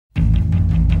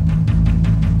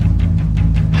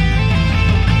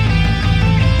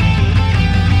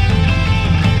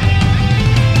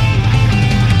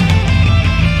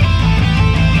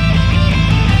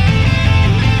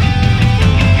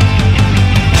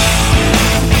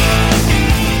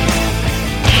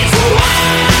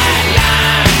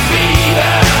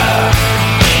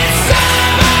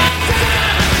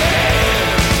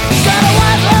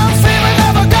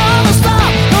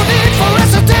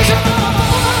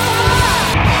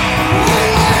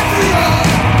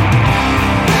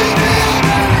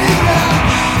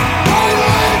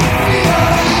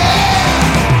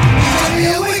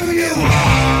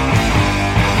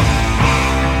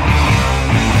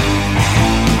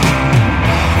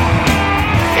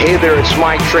Hey there, it's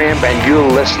Mike Tramp, and you're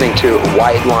listening to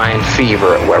White Line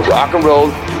Fever, where rock and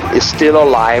roll is still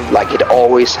alive like it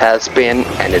always has been,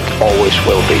 and it always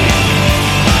will be.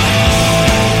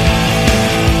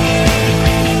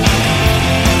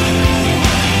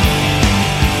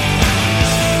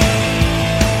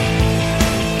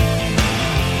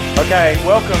 Okay,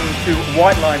 welcome to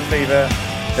White Line Fever.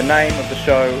 The name of the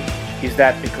show is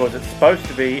that because it's supposed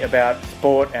to be about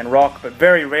sport and rock, but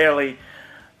very rarely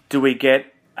do we get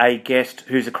a guest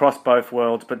who's across both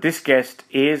worlds. But this guest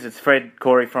it's Fred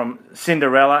Coury from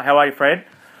Cinderella. How are you, Fred?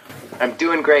 I'm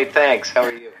doing great, thanks. How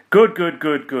are you? Good.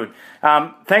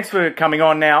 Thanks for coming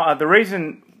on. Now, the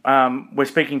reason we're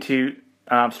speaking to you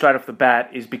straight off the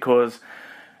bat is because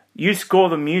you score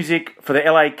the music for the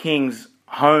LA Kings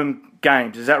home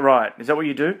games. Is that right? Is that what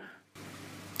you do?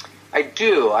 I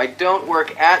do. I don't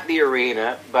work at the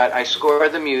arena, but I score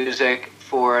the music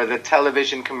for the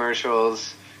television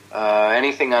commercials,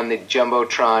 anything on the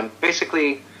Jumbotron.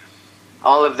 Basically,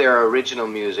 all of their original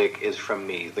music is from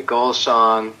me. The goal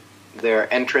song,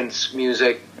 their entrance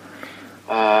music,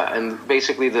 and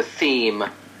basically the theme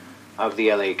of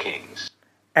the LA Kings.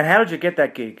 And how did you get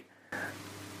that gig?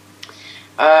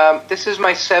 This is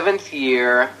my 7th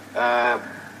year.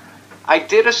 I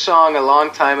did a song a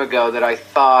long time ago that I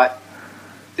thought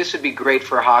this would be great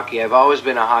for hockey. I've always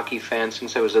been a hockey fan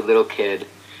since I was a little kid.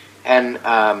 And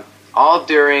all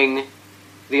during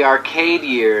the arcade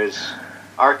years,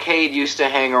 arcade used to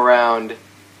hang around,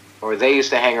 or they used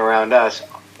to hang around us,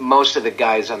 most of the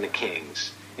guys on the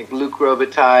Kings. Like Luke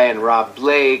Robitaille and Rob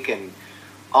Blake and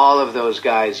all of those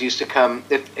guys used to come.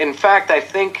 In fact, I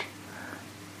think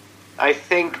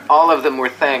all of them were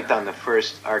thanked on the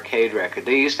first arcade record.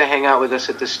 They used to hang out with us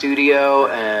at the studio,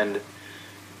 and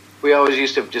we always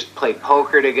used to just play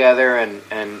poker together,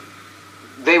 and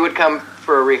they would come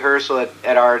for a rehearsal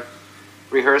at our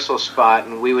rehearsal spot,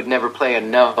 and we would never play a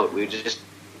note. We would just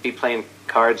be playing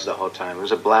cards the whole time. It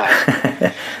was a blast.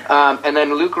 And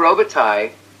then Luke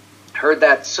Robitaille heard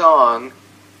that song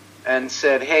and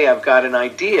said, hey, I've got an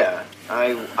idea.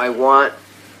 I want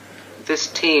this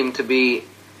team to be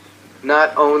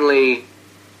not only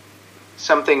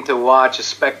something to watch, a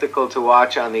spectacle to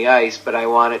watch on the ice, but I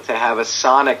want it to have a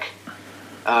sonic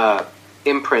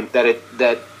imprint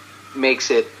that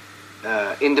makes it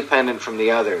independent from the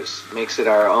others, makes it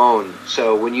our own.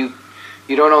 So when you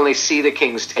don't only see the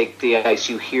Kings take the ice,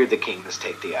 you hear the Kings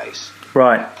take the ice.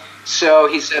 Right. So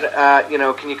he said,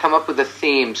 can you come up with a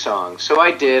theme song? So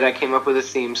I did. I came up with a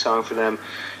theme song for them.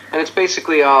 And it's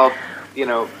basically all,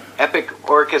 epic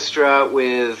orchestra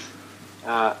with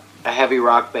a heavy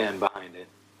rock band behind it.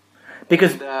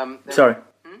 Because, sorry.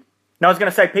 No, I was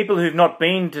going to say, people who've not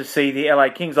been to see the LA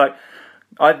Kings,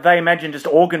 they imagine just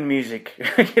organ music,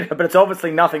 but it's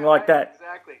obviously nothing like that.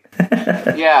 Exactly.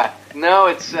 Yeah. No,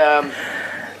 it's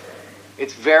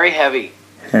very heavy,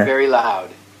 very loud.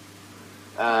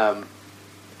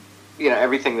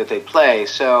 Everything that they play.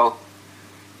 So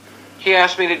he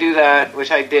asked me to do that,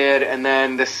 which I did, and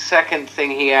then the second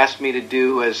thing he asked me to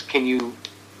do was, can you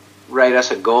write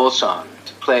us a goal song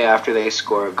to play after they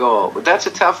score a goal? But that's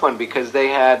a tough one because they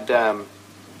had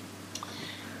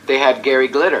Gary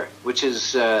Glitter, which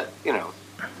is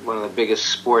one of the biggest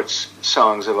sports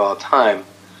songs of all time,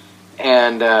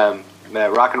 and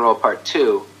Rock and Roll Part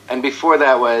 2, and before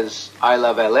that was I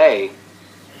Love LA,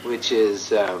 which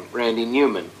is Randy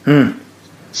Newman.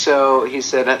 So he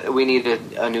said, we need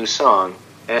a new song,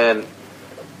 and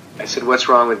I said, what's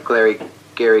wrong with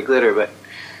Gary Glitter? But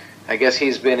I guess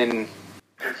he's been in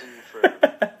prison for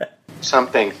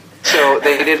something. So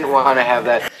they didn't want to have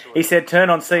that. He said, turn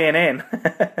on CNN.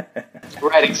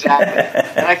 Right, exactly.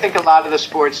 And I think a lot of the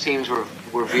sports teams were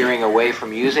veering away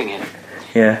from using him.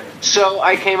 Yeah. So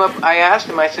I asked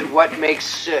him, I said, what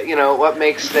makes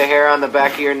the hair on the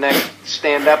back of your neck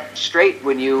stand up straight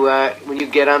when you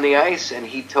get on the ice? And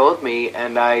he told me,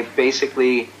 and I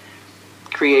basically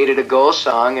created a goal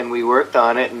song, and we worked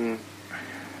on it, and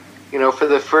for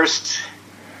the first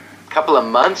couple of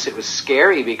months it was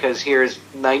scary because here's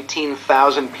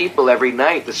 19,000 people every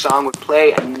night. The song would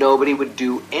play and nobody would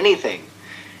do anything.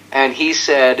 And he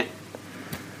said,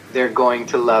 they're going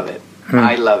to love it.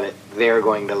 I love it. They're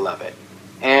going to love it.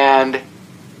 And,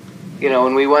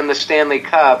 when we won the Stanley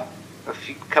Cup a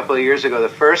couple of years ago, the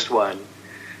first one,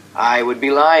 I would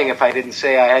be lying if I didn't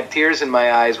say I had tears in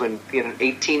my eyes when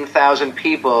 18,000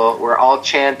 people were all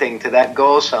chanting to that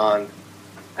goal song,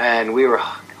 and we were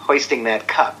hoisting that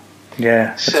cup. Yeah,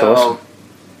 that's so awesome.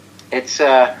 It's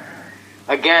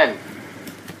again,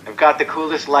 I've got the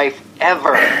coolest life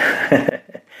ever.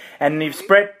 And you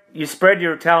spread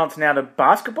your talents now to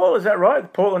basketball, is that right? The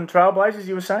Portland Trailblazers,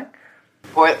 you were saying?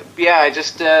 Yeah, I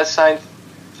just signed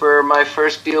for my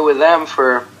first deal with them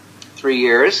for 3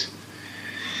 years.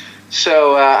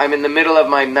 So I'm in the middle of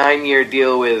my 9-year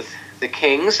deal with the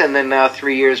Kings, and then now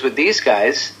 3 years with these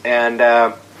guys. And,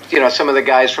 some of the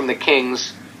guys from the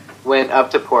Kings went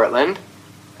up to Portland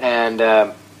and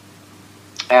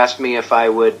asked me if I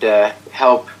would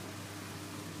help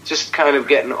just kind of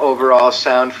get an overall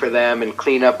sound for them and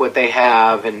clean up what they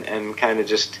have and kind of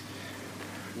just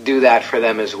do that for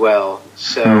them as well.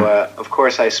 So, of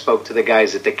course, I spoke to the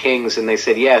guys at the Kings, and they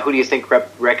said, yeah, who do you think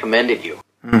recommended you?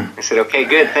 I said, okay,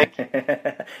 good, thank you.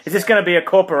 Is this going to be a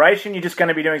corporation? You're just going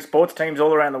to be doing sports teams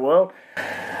all around the world?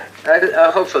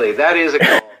 Hopefully. That is a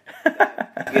goal.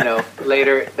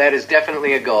 Later, that is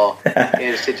definitely a goal,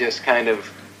 is to just kind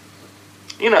of,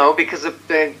 because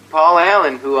Paul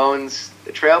Allen, who owns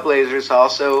the Trailblazers,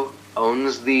 also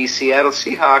owns the Seattle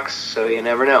Seahawks, so you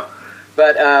never know.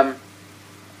 But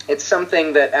it's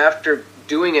something that after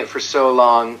doing it for so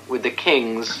long with the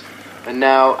Kings, and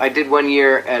now I did 1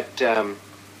 year at the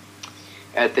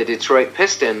Detroit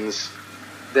Pistons,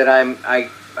 that I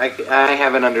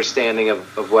have an understanding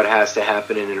of what has to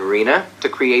happen in an arena to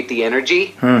create the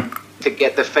energy, to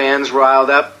get the fans riled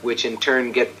up, which in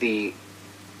turn get the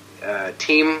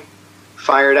team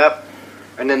fired up,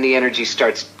 and then the energy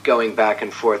starts going back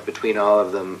and forth between all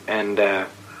of them. And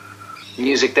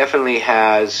music definitely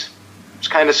it's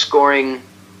kind of scoring.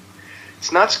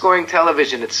 It's not scoring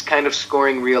television, it's kind of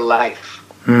scoring real life,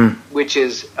 which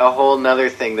is a whole nother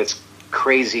thing that's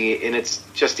crazy, and it's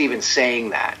just even saying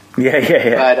that.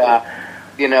 Yeah.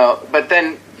 But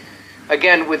then,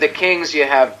 again, with the Kings, you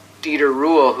have Dieter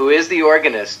Ruhl, who is the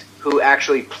organist, who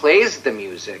actually plays the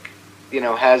music,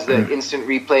 has the instant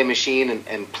replay machine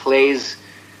and plays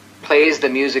the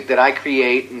music that I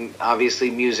create, and obviously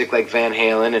music like Van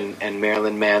Halen and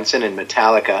Marilyn Manson and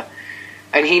Metallica.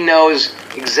 And he knows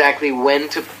exactly when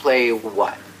to play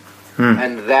what.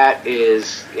 And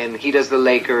and he does the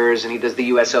Lakers, and he does the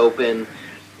U.S. Open,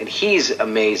 and he's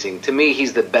amazing. To me,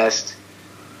 he's the best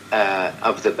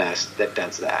of the best that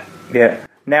does that. Yeah.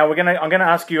 Now, I'm gonna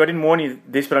ask you, I didn't warn you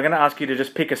this, but I'm going to ask you to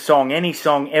just pick a song, any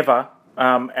song ever,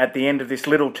 at the end of this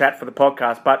little chat for the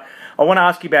podcast. But I want to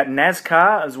ask you about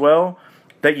NASCAR as well,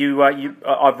 that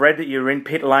I've read that you're in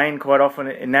pit lane quite often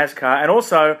in NASCAR, and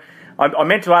also, I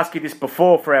meant to ask you this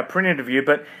before for our print interview,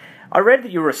 but I read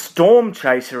that you're a storm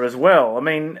chaser as well. I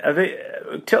mean,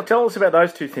 tell us about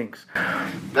those two things.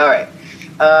 All right.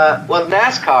 Well,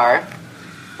 NASCAR,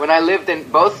 when I lived in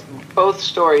both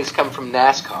stories come from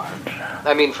NASCAR.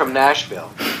 I mean, from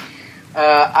Nashville.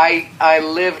 I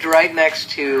lived right next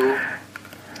to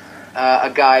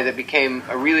a guy that became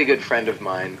a really good friend of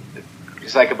mine.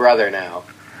 He's like a brother now.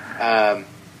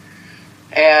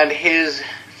 And his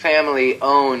family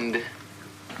owned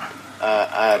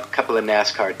a couple of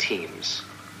NASCAR teams,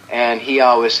 and he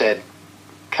always said,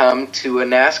 come to a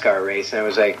NASCAR race. And I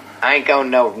was like, I ain't going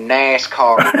no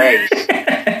NASCAR race.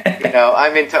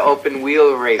 I'm into open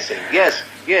wheel racing. Yes,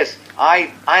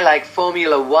 I like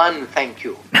Formula One, thank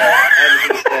you.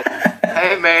 And he said,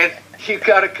 hey man, you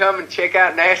gotta come and check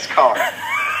out NASCAR.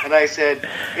 And I said,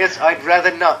 yes, I'd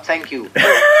rather not, thank you.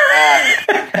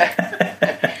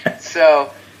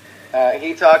 So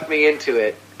he talked me into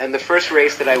it, and the first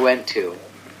race that I went to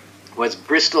was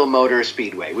Bristol Motor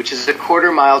Speedway, which is a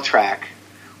quarter-mile track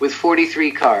with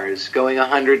 43 cars going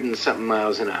 100 and something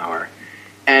miles an hour,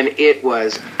 and it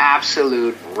was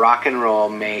absolute rock and roll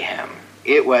mayhem.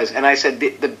 It was, and I said,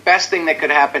 the best thing that could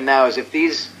happen now is if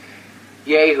these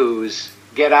yahoos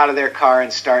get out of their car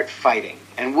and start fighting.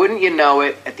 And wouldn't you know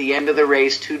it, at the end of the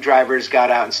race, two drivers got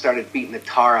out and started beating the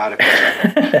tar out of each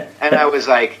other. And I was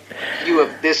like,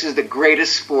 this is the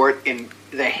greatest sport in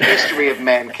the history of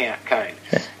mankind.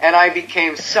 And I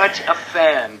became such a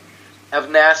fan of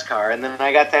NASCAR. And then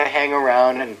I got to hang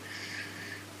around and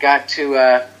got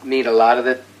to meet a lot of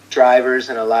the drivers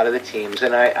and a lot of the teams.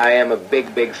 And I am a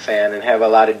big fan and have a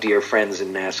lot of dear friends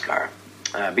in NASCAR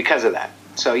because of that.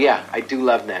 So, yeah, I do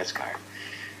love NASCAR.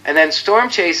 And then storm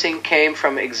chasing came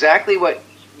from exactly what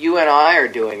you and I are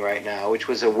doing right now, which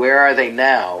was a Where Are They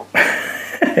Now?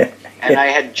 And I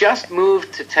had just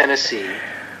moved to Tennessee.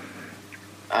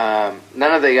 None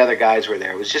of the other guys were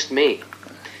there. It was just me.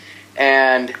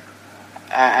 And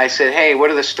I said, hey,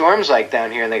 what are the storms like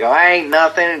down here? And they go, ain't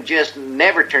nothing, just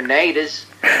never tornadoes.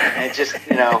 And just,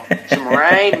 some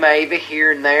rain maybe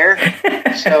here and there.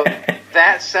 So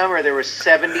that summer there were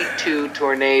 72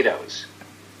 tornadoes.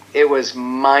 It was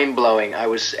mind-blowing.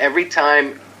 Every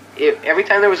time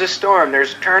there was a storm,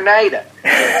 there's a tornado.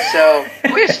 So,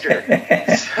 twister.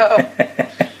 So,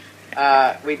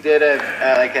 we did an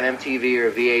MTV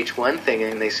or VH1 thing,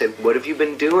 and they said, what have you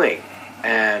been doing?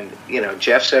 And,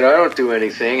 Jeff said, I don't do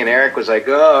anything. And Eric was like,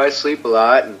 oh, I sleep a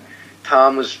lot. And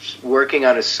Tom was working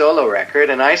on his solo record.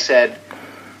 And I said,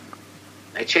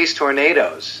 I chase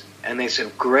tornadoes. And they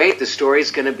said, great, the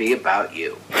story's going to be about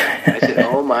you. I said,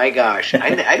 oh my gosh.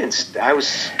 I was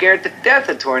scared to death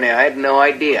of tornado. I had no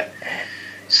idea.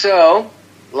 So,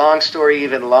 long story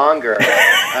even longer,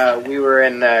 we were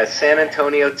in San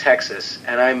Antonio, Texas,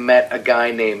 and I met a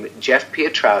guy named Jeff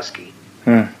Piotrowski,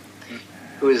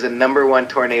 who is the #1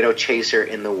 tornado chaser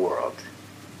in the world.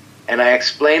 And I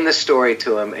explained the story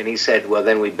to him, and he said, well,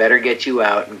 then we better get you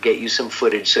out and get you some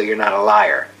footage so you're not a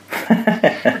liar.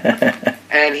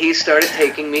 And he started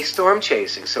taking me storm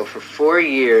chasing. So for 4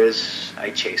 years, I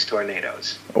chased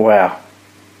tornadoes. Wow.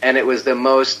 And it was the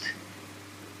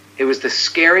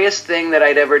scariest thing that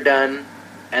I'd ever done,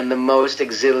 and the most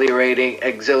exhilarating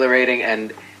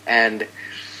and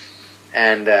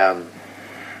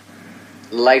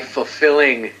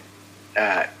life-fulfilling,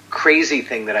 crazy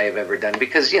thing that I have ever done.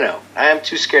 Because, I am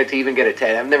too scared to even get a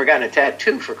tattoo. I've never gotten a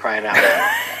tattoo, for crying out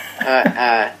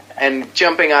loud. And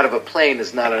jumping out of a plane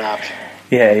is not an option.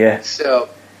 Yeah, yeah. So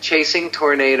chasing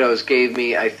tornadoes gave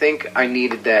me, I think I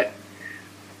needed that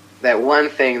one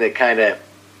thing that kind of,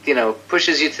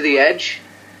 pushes you to the edge.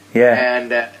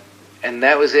 Yeah. And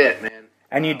that was it, man.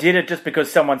 And you did it just because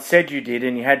someone said you did,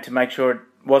 and you had to make sure it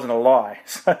wasn't a lie.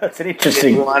 So that's an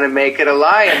interesting. I didn't want to make it a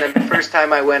lie. And then the first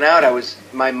time I went out,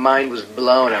 my mind was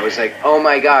blown. I was like, oh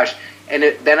my gosh. And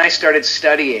then I started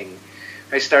studying.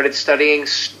 I started studying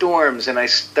storms, and I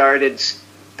started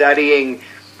studying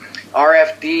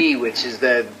RFD, which is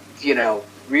the,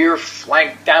 rear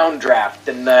flank downdraft,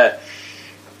 and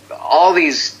all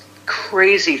these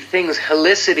crazy things,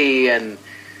 helicity and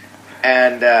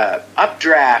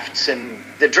updrafts and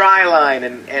the dry line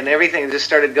and everything. Just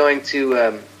started going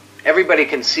to, everybody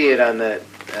can see it on the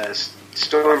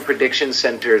Storm Prediction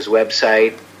Center's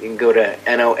website. You can go to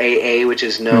NOAA, which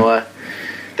is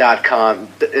NOAA.com,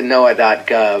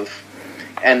 NOAA.gov,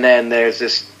 and then there's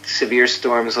this Severe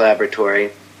Storms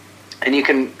Laboratory. And you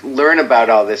can learn about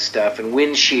all this stuff and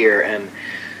wind shear, and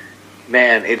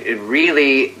man, it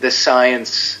really, the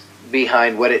science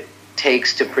behind what it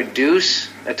takes to produce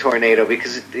a tornado,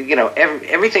 because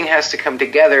everything has to come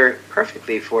together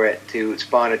perfectly for it to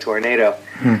spawn a tornado.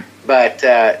 But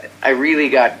I really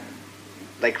got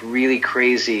really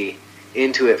crazy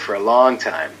into it for a long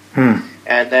time.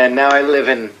 And then now I live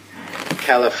in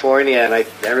California, and I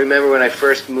remember when I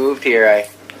first moved here,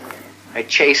 I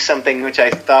chased something which I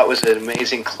thought was an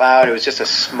amazing cloud. It was just a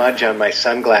smudge on my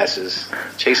sunglasses.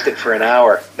 Chased it for an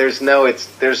hour. There's no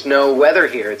weather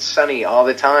here. It's sunny all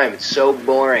the time. It's so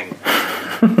boring.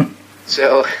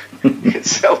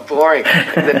 It's so boring.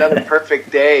 It's another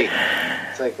perfect day.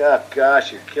 It's like, oh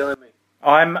gosh, you're killing me.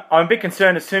 I'm a bit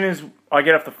concerned. As soon as I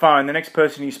get off the phone, the next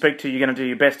person you speak to, you're going to do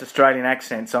your best Australian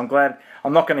accent. So I'm glad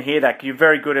I'm not going to hear that. You're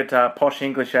very good at posh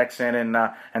English accent and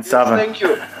Southern. Thank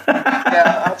you.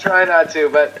 Yeah, I'll try not to,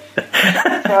 but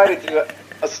I try to do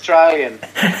Australian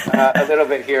a little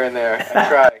bit here and there. I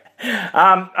try.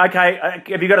 Okay,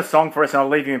 have you got a song for us? And I'll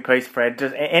leave you in peace, Fred.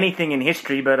 Just anything in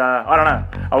history, but I don't know.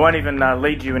 I won't even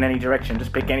lead you in any direction.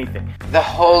 Just pick anything. The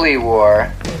Holy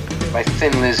War by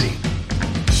Thin Lizzy.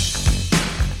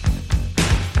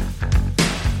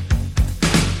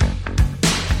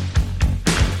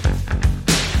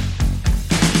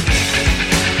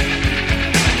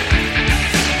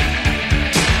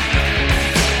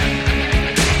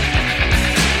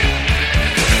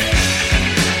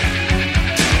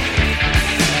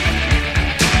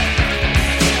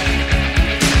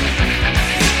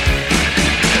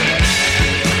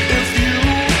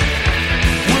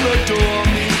 Adore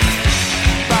me,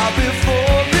 I'll be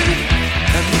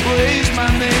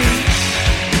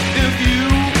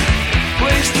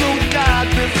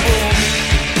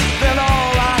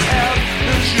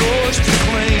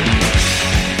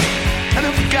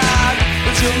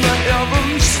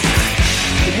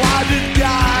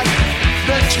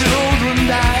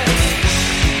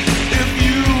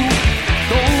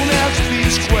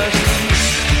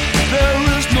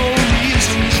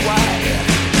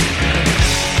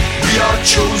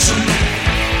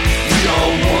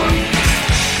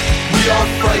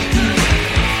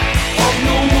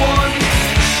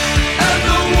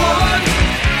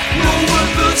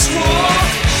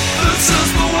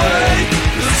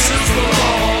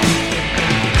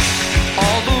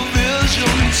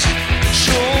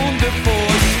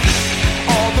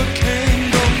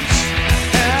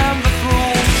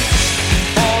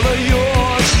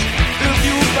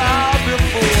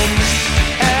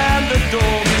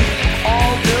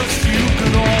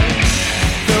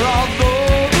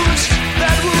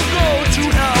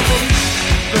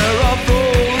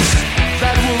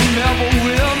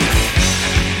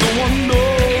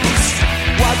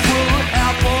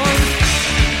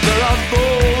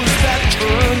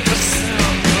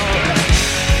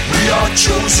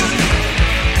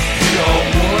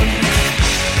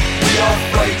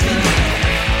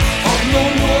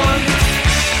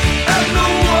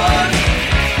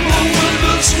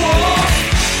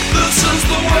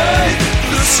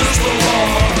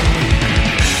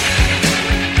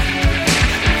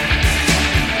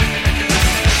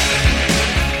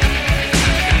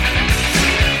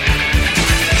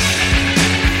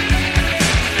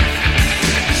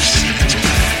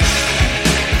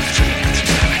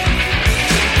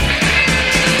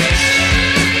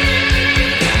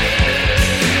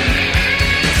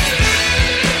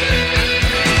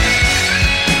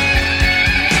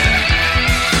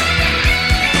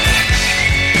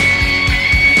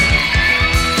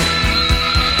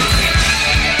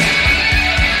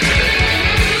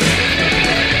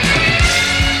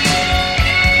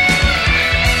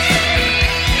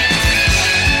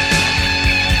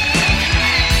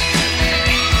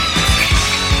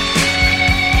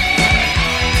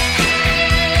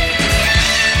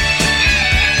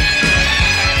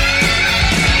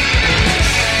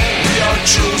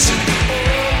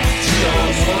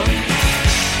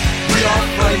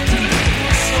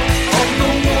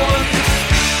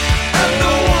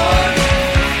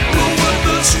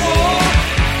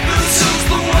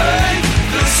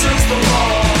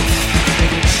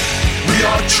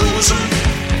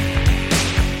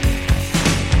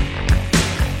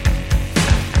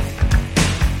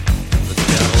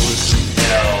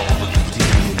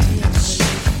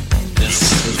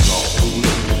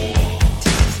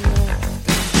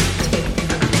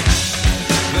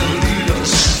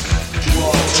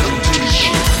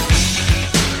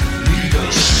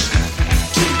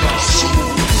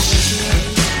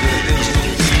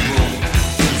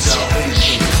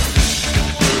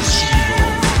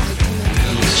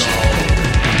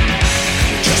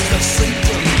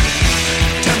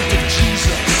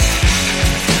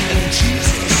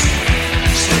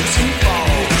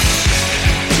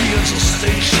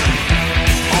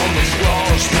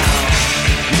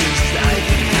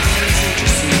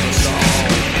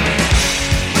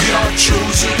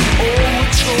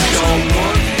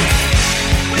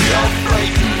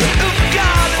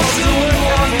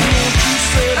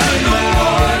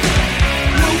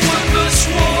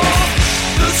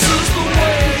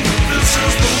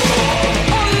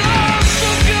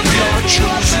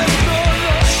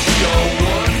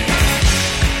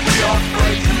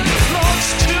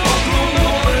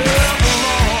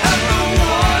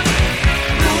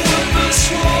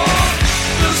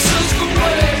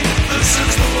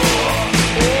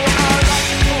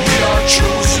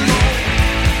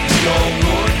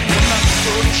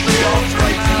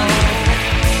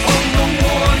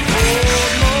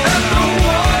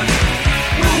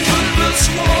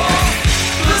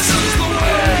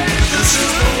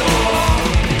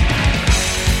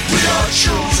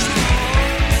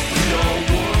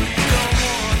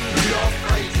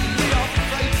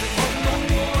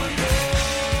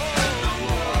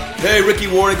Hey, Ricky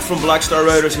Warwick from Black Star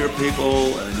Riders here,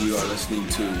 people, and you are listening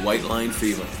to White Line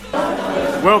Fever.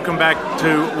 Welcome back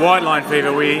to White Line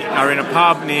Fever. We are in a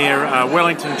pub near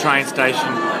Wellington train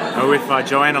station with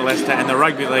Joanna Lester, and the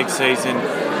rugby league season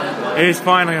is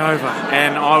finally over.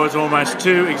 And I was almost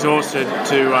too exhausted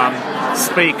to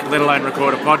speak, let alone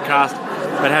record a podcast.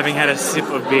 But having had a sip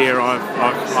of beer, I'm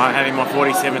having my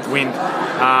 47th win.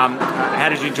 How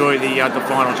did you enjoy the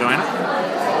final, Joanna?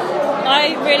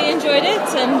 I really enjoyed it,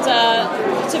 and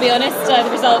to be honest, the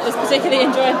result was particularly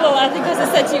enjoyable. I think, as I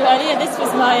said to you earlier, this was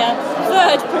my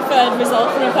third preferred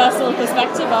result from a personal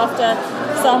perspective after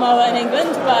Samoa and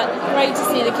England, but great to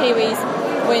see the Kiwis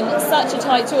win such a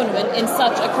tight tournament in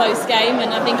such a close game,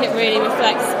 and I think it really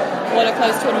reflects what a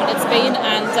close tournament it's been,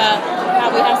 and how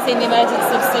we have seen the emergence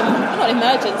of not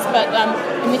emergence, but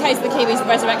in the case of the Kiwis, the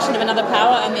resurrection of another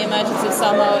power and the emergence of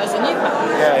Samoa as a new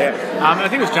power. I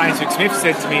think it was James McSmith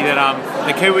said to me that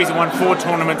the Kiwis have won 4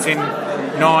 tournaments in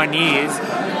 9 years,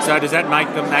 so does that make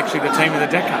them actually the team of the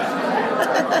decade?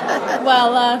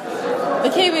 Well, the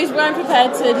Kiwis weren't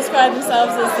prepared to describe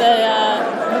themselves as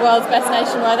the world's best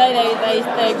nation, were they?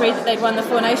 They agreed that they'd won the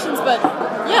 4 nations, but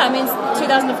yeah, I mean,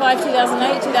 2005,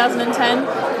 2008,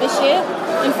 2010, this year.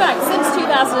 In fact, since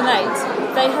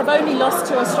 2008, they have only lost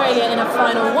to Australia in a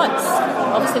final once.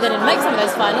 Obviously, they didn't make some of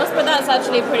those finals, but that's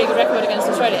actually a pretty good record against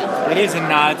Australia. It is, and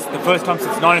it's the first time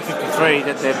since 1953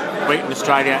 that they've beaten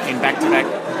Australia in back-to-back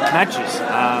matches,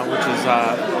 which is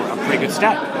a pretty good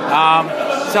stat.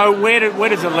 So where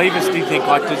does it leave us, do you think?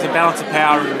 Like, does the balance of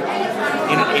power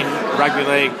in rugby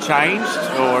league changed,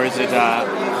 or is it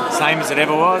same as it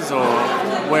ever was, or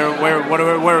where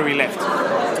are we left?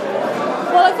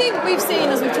 Well, I think we've seen,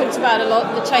 as we've talked about a lot,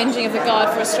 the changing of the guard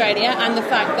for Australia, and the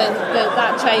fact that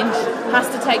change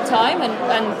has to take time, and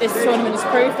this tournament is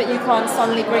proof that you can't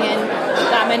suddenly bring in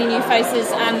that many new faces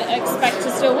and expect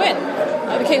to still win.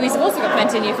 The Kiwis have also got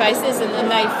plenty of new faces, and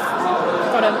they've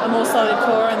got a more solid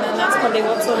core, and then that's probably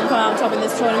what saw them come out on top in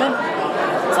this tournament.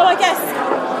 So I guess,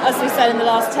 as we said, in the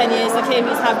last 10 years, the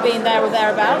Kiwis have been there or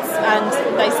thereabouts, and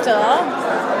they still are.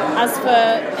 As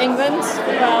for England,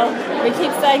 well, we keep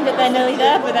saying that they're nearly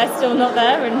there, but they're still not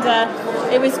there, and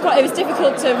it was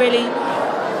difficult to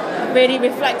really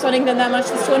reflect on England that much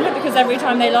this tournament, because every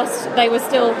time they lost, they were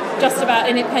still just about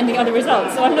in it pending other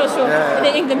results. So I'm not sure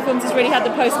the England performance has really had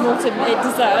the post-mortem it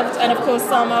deserved, and of course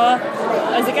Samoa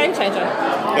is a game changer.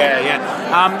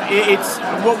 It's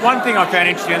one thing I found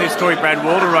interesting. This story Brad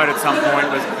Walder wrote at some point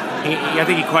was I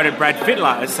think he quoted Brad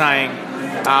Fittler as saying,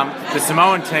 the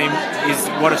Samoan team is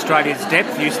what Australia's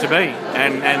depth used to be,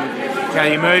 and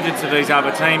the emergence of these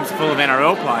other teams full of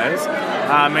NRL players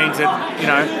means that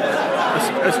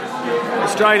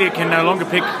Australia can no longer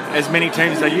pick as many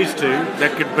teams as they used to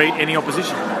that could beat any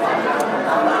opposition.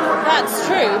 That's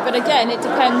true, but again, it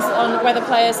depends on whether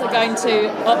players are going to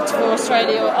opt for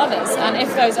Australia or others, and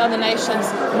if those other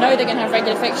nations know they're going to have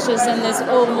regular fixtures, then there's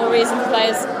all the more reason for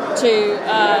players to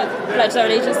pledge their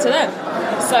allegiance to them.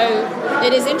 So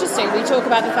it is interesting. We talk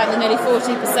about the fact that nearly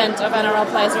 40% of NRL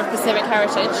players are of Pacific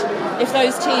heritage. If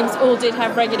those teams all did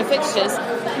have regular fixtures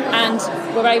and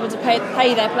were able to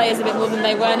pay their players a bit more than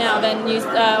they were now, then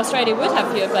Australia would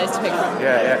have fewer players to pick from.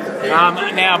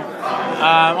 Now,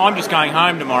 I'm just going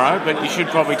home tomorrow, but you should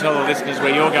probably tell the listeners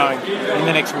where you're going in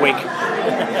the next week.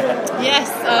 Yes,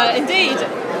 indeed.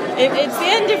 it's the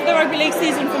end of the rugby league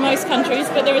season for most countries,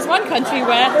 but there is one country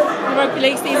where the rugby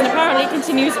league season apparently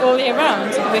continues all year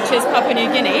round, which is Papua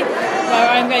New Guinea, where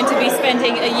I'm going to be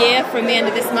spending a year from the end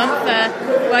of this month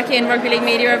working in rugby league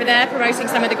media over there, promoting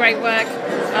some of the great work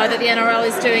that the NRL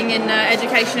is doing in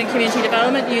education and community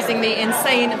development, using the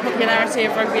insane popularity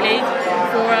of rugby league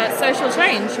for social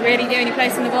change. Really the only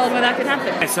place in the world where that could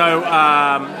happen. So,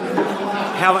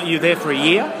 how long are you there for a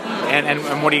year, and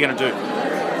what are you going to do?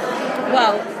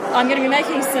 Well, I'm going to be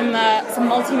making some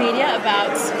multimedia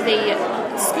about the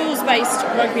schools-based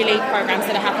rugby league programs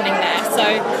that are happening there. So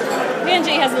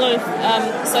PNG has a lot of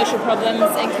social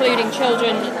problems, including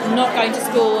children not going to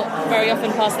school very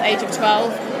often past the age of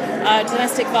 12,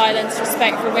 domestic violence,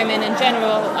 respect for women in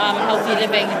general, healthy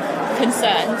living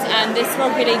concerns. And this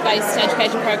rugby league-based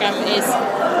education program is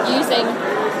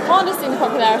harnessing the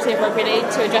popularity of rugby league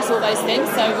to address all those things.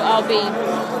 So I'll be,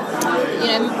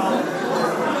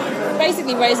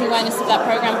 basically raising awareness of that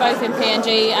program both in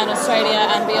PNG and Australia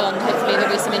and beyond. Hopefully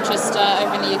there'll be some interest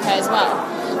over in the UK as well.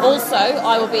 Also,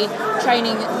 I will be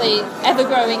training the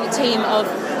ever-growing team of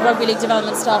rugby league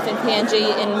development staff in PNG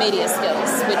in media skills,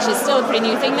 which is still a pretty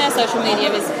new thing there. Social media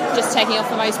is just taking off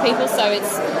for most people, so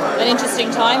it's an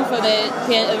interesting time for the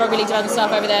rugby league development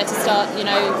staff over there to start,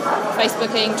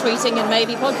 Facebooking, tweeting, and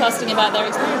maybe podcasting about their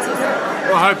experiences.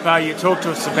 Well, I hope you talk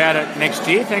to us about it next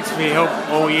year. Thanks for your help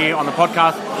all year on the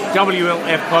podcast.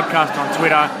 WLF podcast on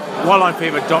Twitter,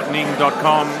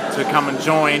 wildlinefever.ning.com to come and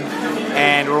join,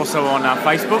 and we're also on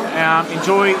Facebook.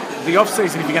 Enjoy the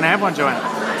off-season if you're going to have one, Joanna.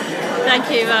 Thank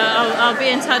you. I'll be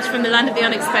in touch from the land of the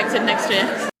unexpected next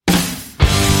year.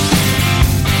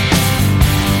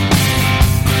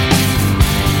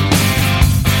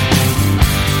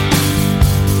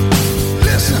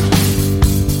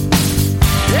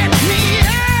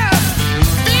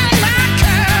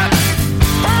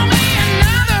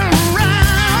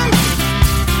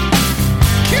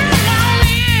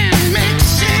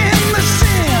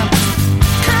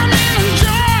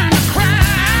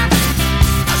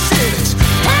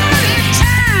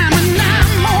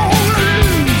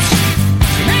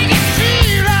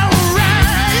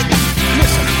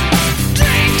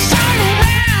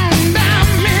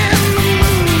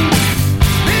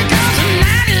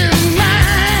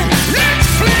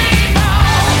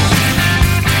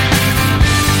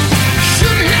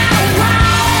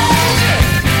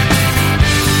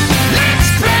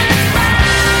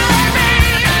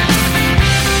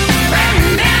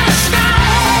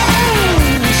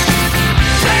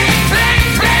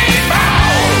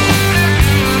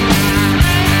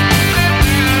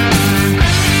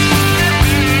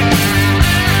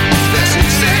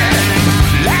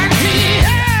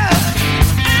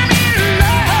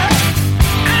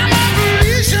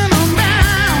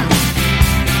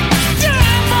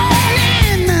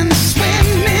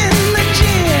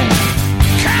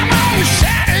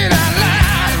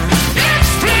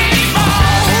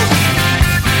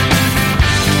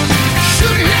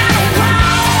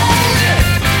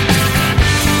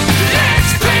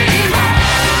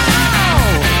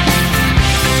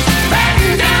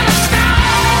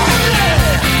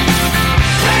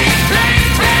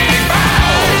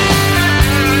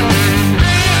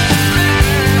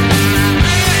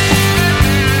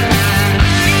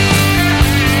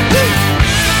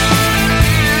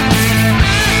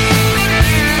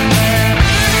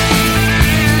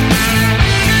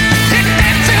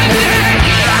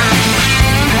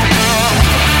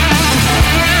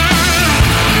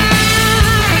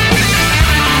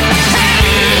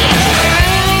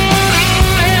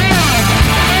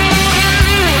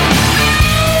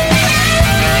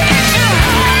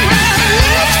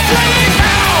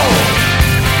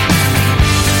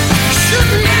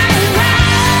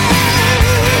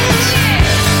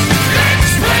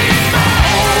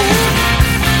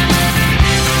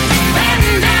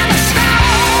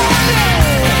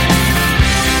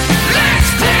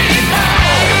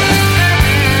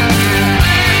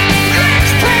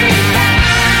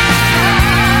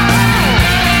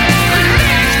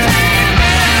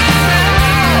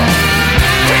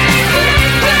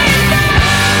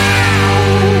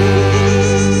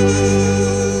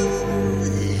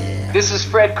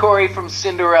 Coury from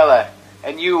Cinderella,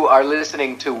 and you are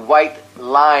listening to White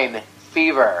Line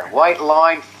Fever. White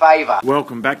Line Fever.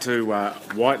 Welcome back to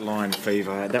White Line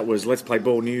Fever. That was Let's Play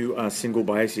Ball, new single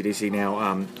by AC/DC.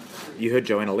 Now, you heard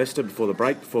Joanna Lester before the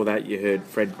break. Before that, you heard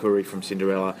Fred Coury from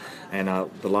Cinderella, and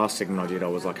the last segment I did, I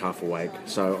was like half awake.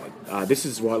 So this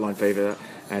is White Line Fever,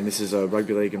 and this is a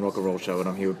rugby league and rock and roll show, and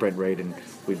I'm here with Brent Reid, and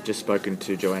we've just spoken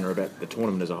to Joanna about the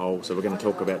tournament as a whole. So we're going to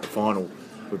talk about the final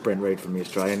with Brent Reid from the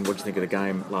Australian. What did you think of the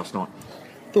game last night?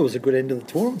 thought it was a good end of the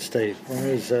tournament, Steve.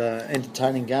 It was an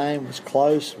entertaining game, it was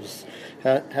close,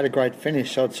 had a great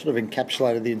finish, so it sort of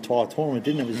encapsulated the entire tournament,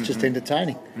 didn't it? It was just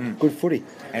entertaining, good footy.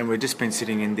 And we've just been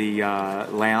sitting in the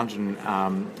lounge, and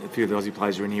a few of the Aussie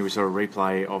players are in here. We saw a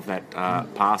replay of that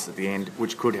pass at the end,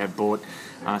 which could have bought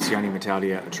Sione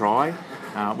Matalia a try.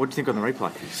 What do you think on the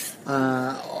replay?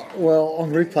 Well,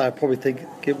 on replay, I probably think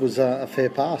it was a fair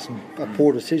pass and a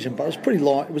poor decision, but it was pretty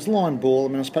light. It was line ball. I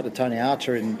mean, I spoke to Tony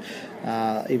Archer, and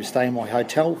he was staying in my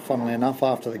hotel, funnily enough,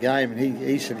 after the game, and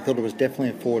he said he thought it was definitely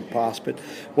a forward pass. But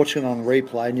watching it on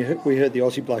replay, and we heard the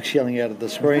Aussie blokes yelling out of the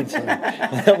screen, so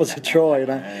that was a try.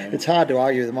 It's hard to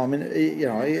argue with them. I mean,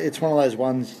 it's one of those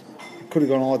ones. Could have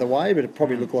gone either way, but it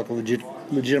probably looked like a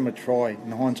legitimate try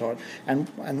in hindsight. And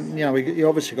he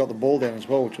obviously got the ball down as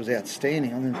well, which was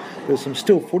outstanding. I mean, there was some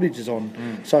still footages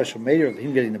on social media of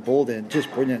him getting the ball down.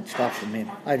 Just brilliant stuff from him.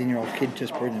 18-year-old kid,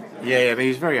 just brilliant. Yeah, but he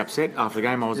was very upset after the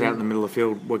game. I was out in the middle of the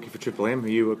field working for Triple M, who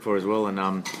you work for as well,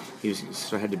 and he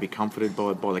had to be comforted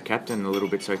by the captain a little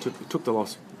bit, so he took the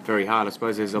loss very hard. I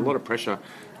suppose there's a lot of pressure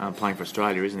playing for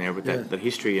Australia, isn't there, with that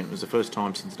history, and it was the first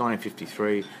time since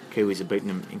 1953 Kiwis have beaten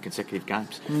them in consecutive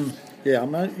games. Yeah, I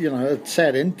mean, it's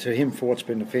sad end to him for what's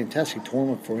been a fantastic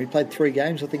tournament for him. He played 3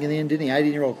 games, I think, in the end, didn't he?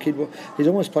 18-year-old kid. He's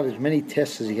almost played as many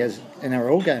tests as he has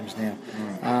NRL games now.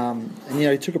 And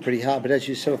he took it pretty hard, but as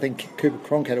you said, I think Cooper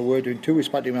Cronk had a word to him too. We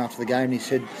spoke to him after the game, and he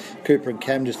said Cooper and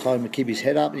Cam just told him to keep his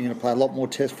head up. He's going to play a lot more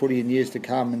test footy in years to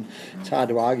come, and it's hard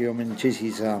to argue. I mean, geez,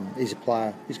 he's a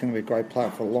player. He's going to be a great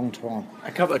player for a long time.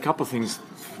 A couple of things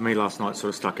for me last night sort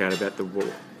of stuck out about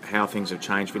how things have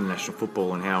changed for international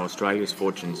football and how Australia's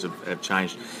fortunes have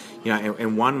changed.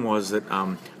 And one was that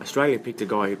Australia picked a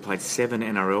guy who played 7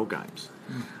 NRL games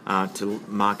to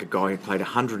mark a guy who played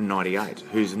 198,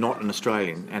 who's not an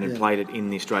Australian and had played it in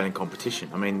the Australian competition.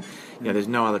 I mean, there's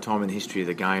no other time in the history of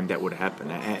the game that would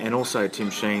happen. And also Tim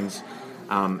Sheens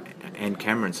and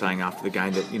Cameron saying after the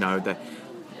game that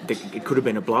it could have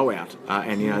been a blowout,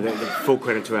 and the full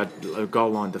credit to our goal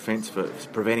line defence for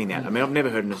preventing that. I mean, I've never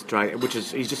heard an Australian,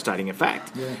 he's just stating a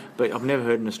fact, but I've never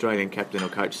heard an Australian captain or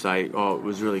coach say, "Oh, it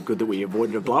was really good that we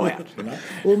avoided a blowout."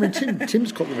 Well, I mean,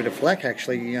 Tim's got a bit of flack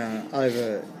actually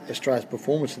over Australia's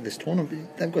performance in this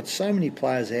tournament. They've got so many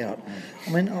players out. I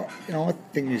mean, I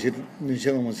think New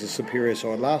Zealand was the superior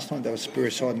side last night. They were a superior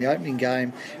side in the opening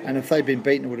game, and if they'd been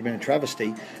beaten, it would have been a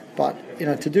travesty. But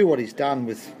to do what he's done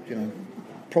with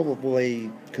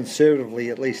probably conservatively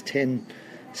at least 10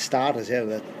 starters out of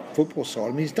that football side. I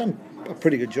mean, he's done a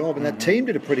pretty good job, and that team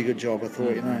did a pretty good job, I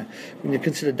thought. When you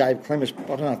consider Dave Clemmers,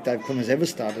 I don't know if Dave Clemmers ever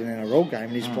started an NRL game,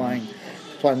 and he's playing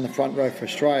in the front row for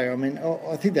Australia. I mean,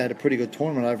 I think they had a pretty good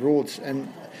tournament overall, and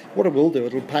what it will do,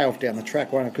 it'll pay off down the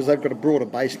track, won't it? Because they've got a broader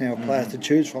base now of players to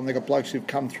choose from. They've got blokes who've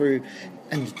come through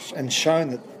and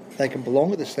shown that they can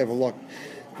belong at this level, like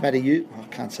Matty, I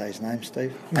can't say his name,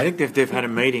 Steve. I think they've had a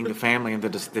meeting, the family, and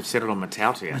they've settled on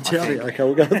Matalia. Okay,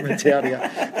 we'll go with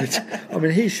Matalia. I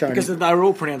mean, he's shown... Because they're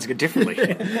all pronouncing it differently.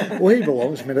 Well, he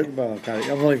belongs. I'm not even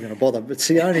going to bother. But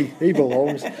Sione, he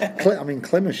belongs.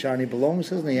 Clemmer's shown he belongs,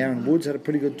 hasn't he? Aaron Woods had a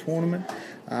pretty good tournament.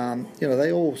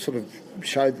 They all sort of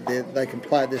showed that they can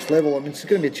play at this level. I mean, it's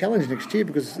going to be a challenge next year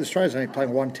because Australia's only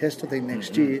playing 1 test, I think,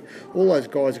 next year. All those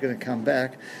guys are going to come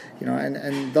back, and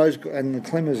the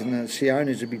Clemmers and the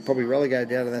Siones would be probably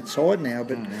relegated out of that side now.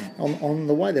 But on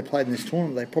the way they played in this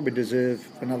tournament, they probably deserve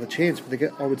another chance. But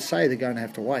I would say they're going to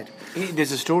have to wait.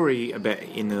 There's a story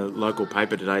in the local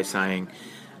paper today saying.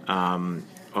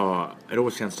 It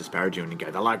always sounds disparaging when you go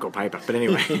the local paper, but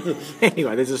anyway,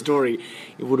 there's a story.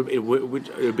 It would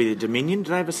be the Dominion.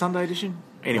 Do they have a Sunday edition?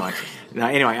 Anyway,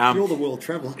 you're the world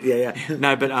traveller. Yeah.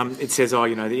 No, but it says, the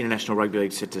International Rugby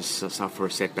League set to suffer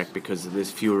a setback because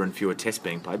there's fewer and fewer tests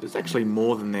being played. There's actually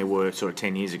more than there were sort of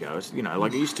 10 years ago. It's,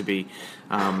 like it used to be.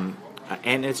 And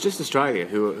it's just Australia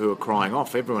who are crying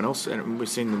off. Everyone else, and we've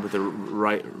seen them with the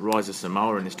rise of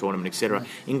Samoa in this tournament, etc.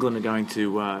 England are going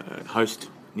to host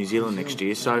New Zealand next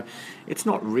year, so it's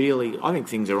not really. I think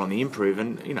things are on the improve,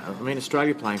 and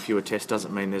Australia playing fewer tests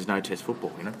doesn't mean there's no test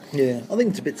football. Yeah, I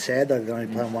think it's a bit sad though they're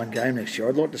only playing 1 game next year.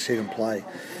 I'd like to see them play.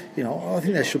 I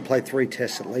think they should play 3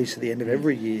 tests at least at the end of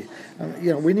every year.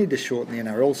 We need to shorten the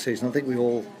NRL season. I think we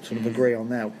all sort of agree on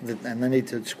that, and they need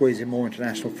to squeeze in more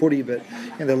international footy. But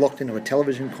they're locked into a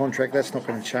television contract. That's not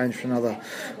going to change for another,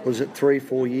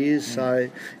 3-4 years? So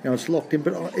it's locked in.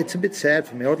 But it's a bit sad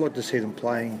for me. I'd like to see them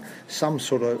playing some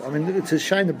sort sort of. I mean, it's a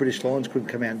shame the British Lions couldn't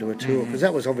come out and do a tour because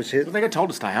that was obviously. Well, they got told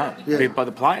to stay home by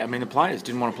the player. I mean, the players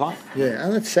didn't want to play. Yeah,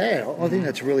 and that's sad. I think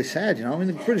that's really sad. You know, I mean,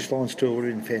 the British Lions tour would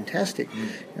have been fantastic. You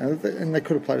know, and they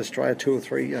could have played Australia two or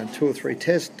three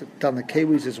tests, done the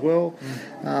Kiwis as well.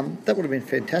 That would have been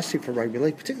fantastic for rugby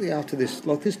league, particularly after this.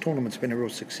 Like this tournament's been a real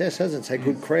success, hasn't it? So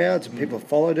good crowds and people have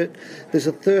followed it. There's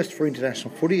a thirst for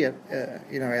international footy, out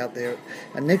there.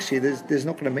 And next year there's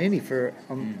not going to be any for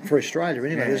Australia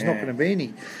anyway. There's not going to be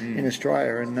any in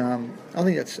Australia, and I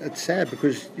think it's sad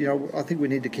because I think we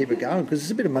need to keep it going because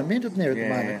there's a bit of momentum there at the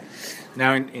moment.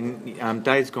 Now, in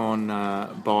days gone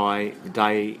by, the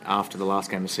day after the last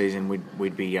game of the season,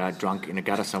 we'd be drunk in a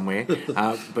gutter somewhere.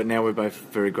 But now we're both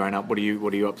very grown up. What are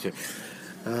you up to?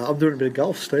 I'm doing a bit of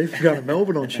golf, Steve. I'm going to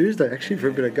Melbourne on Tuesday, actually, for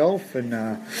a bit of golf, and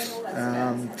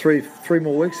 3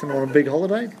 more weeks and on a big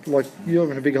holiday. Like you're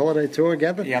having a big holiday tour, I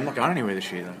gather. Yeah, I'm not going anywhere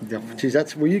this year, though. Yeah, geez,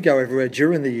 you go everywhere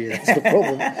during the year. That's the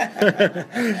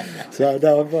problem. So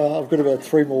no, I've got about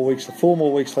 4 more weeks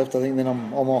left, I think. Then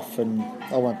I'm off, and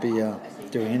I won't be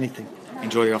doing anything.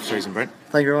 Enjoy the off season, Brent.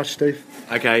 Thank you very much, Steve.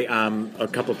 Okay, a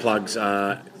couple of plugs.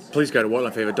 Please go to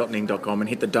whitelinefever.ning.com and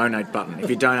hit the donate button. If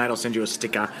you donate, I'll send you a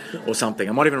sticker or something.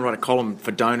 I might even write a column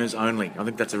for donors only. I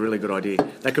think that's a really good idea.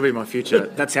 That could be my future.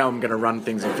 That's how I'm going to run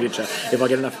things in future, if I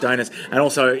get enough donors. And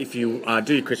also, if you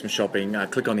do your Christmas shopping,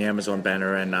 click on the Amazon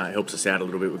banner and it helps us out a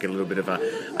little bit. We get a little bit of a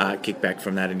kickback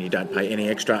from that and you don't pay any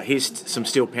extra. Here's some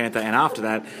Steel Panther, and after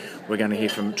that, we're going to hear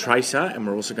from Tracer, and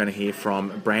we're also going to hear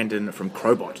from Brandon from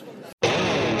Crobot.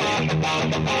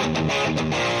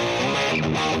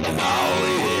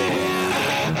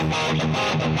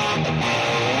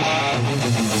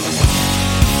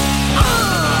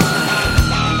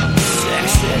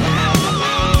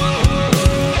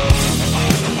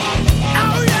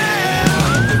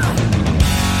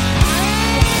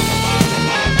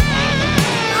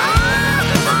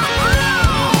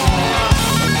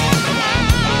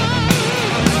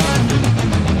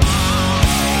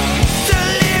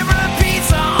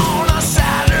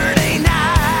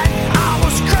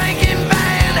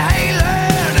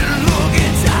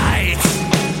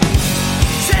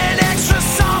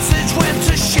 Went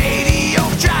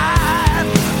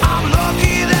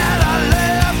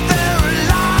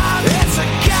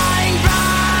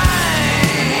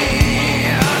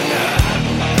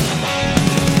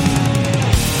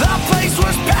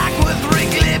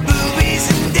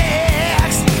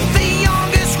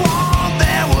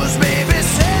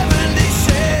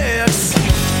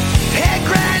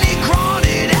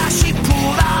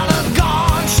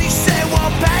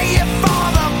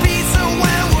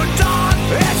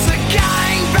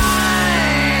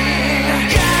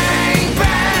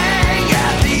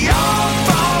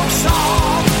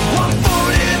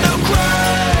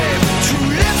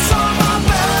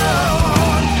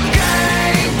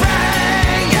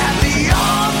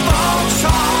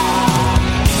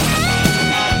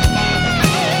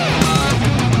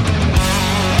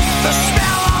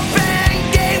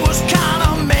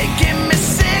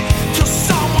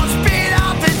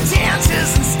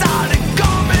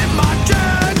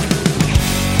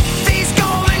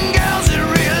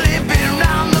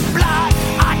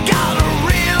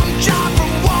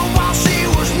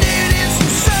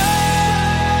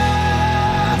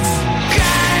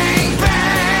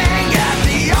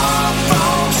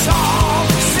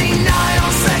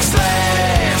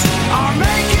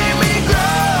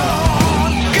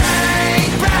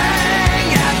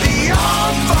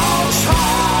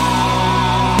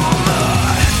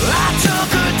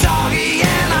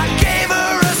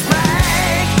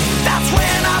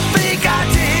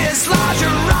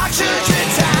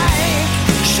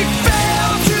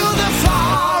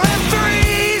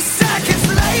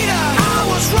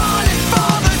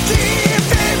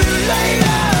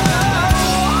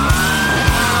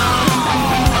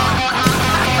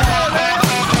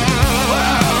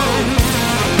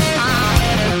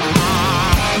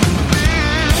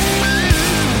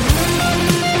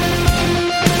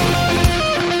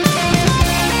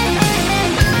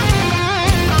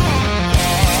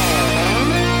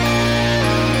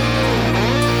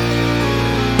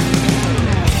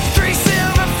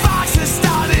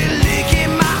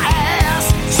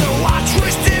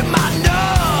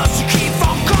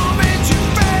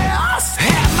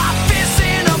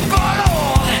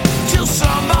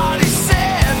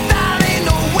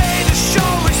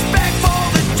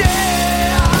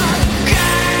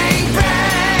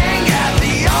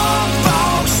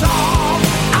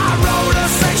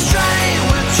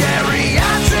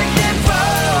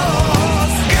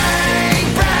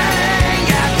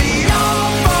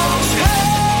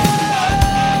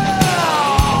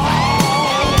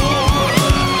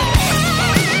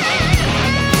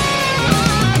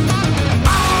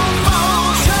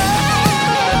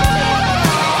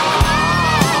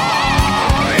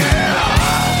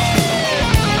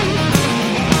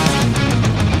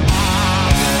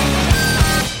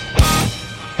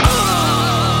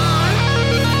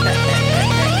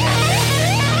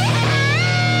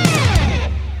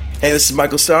Hey, this is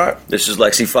Michael Starr. This is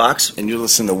Lexi Fox. And you're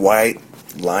listening to White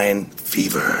Line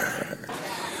Fever.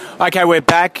 Okay, we're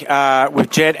back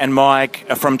with Jet and Mike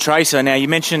from Tracer. Now, you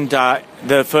mentioned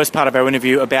the first part of our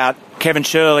interview about Kevin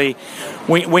Shirley.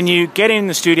 When you get in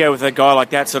the studio with a guy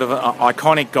like that, sort of an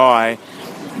iconic guy,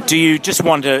 do you just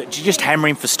hammer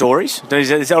him for stories?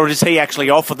 Or does he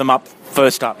actually offer them up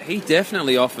first up? He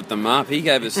definitely offered them up. He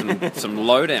gave us some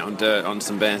lowdown dirt on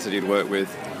some bands that he'd worked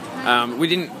with. We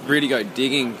didn't really go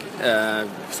digging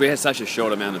because we had such a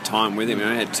short amount of time with him. We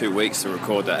only had 2 weeks to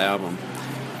record the album.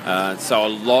 So a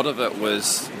lot of it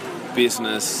was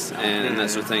business and that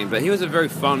sort of thing. But he was a very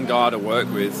fun guy to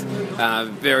work with,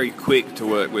 very quick to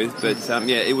work with. But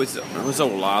it was all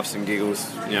laughs and giggles,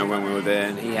 when we were there.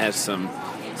 And he has some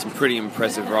pretty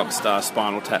impressive rock star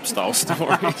Spinal Tap style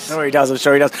stories. I'm sure he does.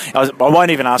 I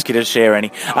won't even ask you to share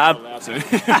any. But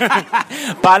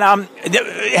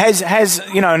has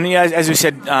as we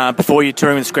said before, you're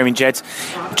touring with Screaming Jets.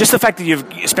 Just the fact that you've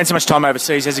spent so much time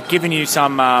overseas, has it given you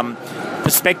some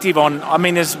perspective on? I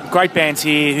mean, there's great bands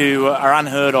here who are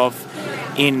unheard of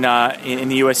in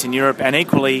the US and Europe, and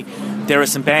equally there are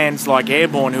some bands like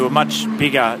Airborne who are much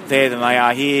bigger there than they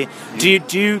are here. Do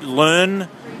you learn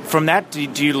from that? Do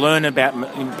you learn about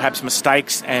perhaps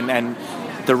mistakes and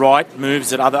the right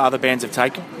moves that other bands have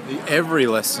taken? Every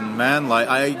lesson, man. Like,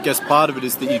 I guess part of it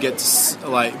is that you get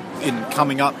to, in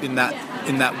coming up in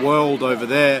that world over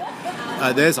there,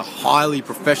 there's a highly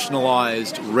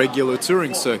professionalized regular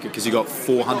touring circuit because you got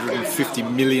 450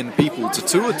 million people to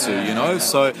tour to,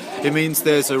 so it means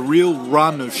there's a real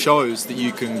run of shows that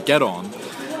you can get on.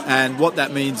 And what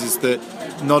that means is that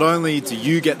not only do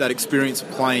you get that experience of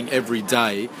playing every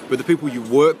day, but the people you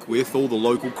work with, all the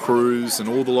local crews and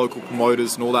all the local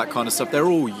promoters and all that kind of stuff, they're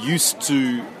all used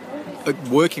to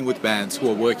working with bands who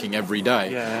are working every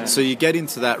day. Yeah. So you get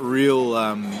into that real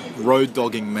road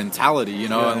dogging mentality,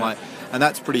 and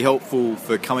that's pretty helpful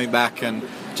for coming back and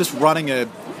just running a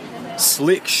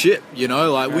slick ship, we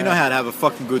know how to have a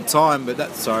fucking good time, but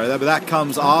that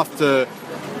comes after,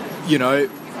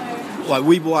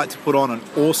 we like to put on an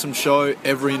awesome show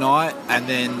every night and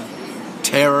then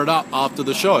tear it up after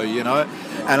the show,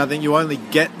 And I think you only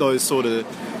get those sort of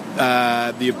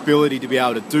the ability to be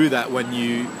able to do that when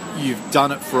you've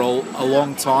done it for a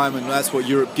long time, and that's what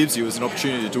Europe gives you, is an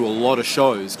opportunity to do a lot of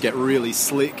shows, get really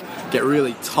slick, get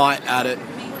really tight at it,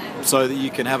 so that you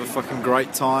can have a fucking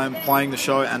great time playing the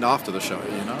show and after the show,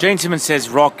 Gene Simmons says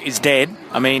rock is dead.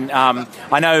 I mean,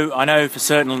 I know for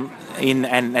certain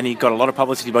and he got a lot of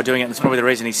publicity by doing it, and that's probably the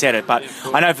reason he said it, but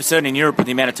I know for certain in Europe, with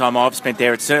the amount of time I've spent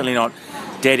there, it's certainly not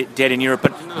dead in Europe.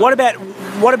 But what about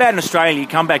in Australia? You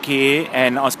come back here,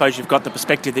 and I suppose you've got the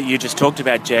perspective that you just talked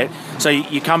about, Jet. So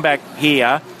you come back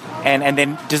here, and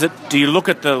then do you look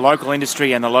at the local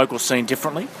industry and the local scene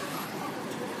differently?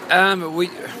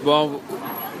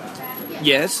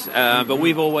 Yes, but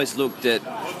we've always looked at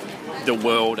the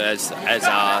world as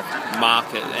our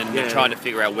market and trying to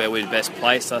figure out where we'd best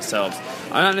place ourselves.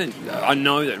 I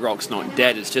know that rock's not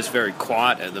dead; it's just very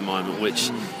quiet at the moment,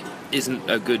 which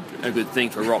isn't a good thing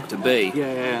for rock to be.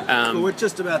 Well, we're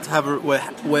just about to have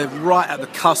we're right at the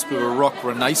cusp of a rock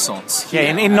renaissance. Yeah,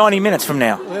 in 90 minutes from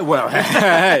now. Well,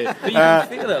 hey, but you can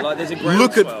feel it. Like, there's a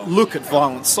groundswell. Look at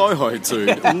Violent Soho,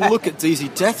 dude. Look at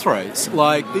DZ Death Race.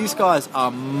 Like, these guys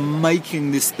are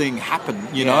making this thing happen,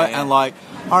 and like,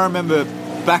 I remember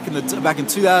back in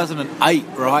 2008,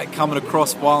 right, coming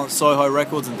across Violent Soho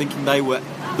Records and thinking they were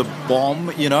the bomb,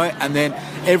 and then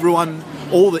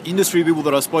all the industry people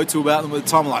that I spoke to about them at the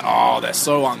time were like, oh, they're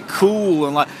so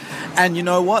uncool, and you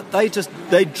know what? They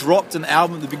dropped an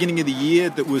album at the beginning of the year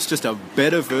that was just a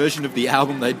better version of the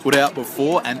album they'd put out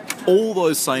before, and all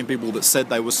those same people that said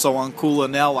they were so uncool are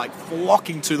now like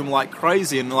flocking to them like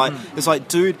crazy, and it's like,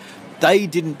 dude, they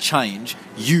didn't change,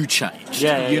 you changed.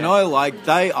 Like,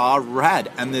 they are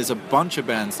rad, and there's a bunch of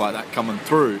bands like that coming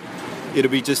through. It'll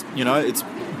be just, it's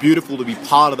beautiful to be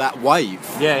part of that wave.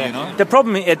 The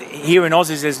problem here in Oz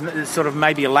is there's sort of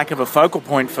maybe a lack of a focal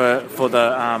point for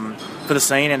the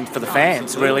scene and for the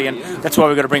fans, really, and that's why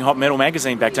we've got to bring Hot Metal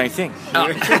Magazine back, don't you think? Oh,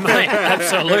 mate,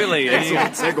 absolutely.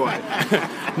 Excellent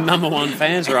segue. Number one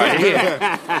fans right here.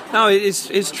 No,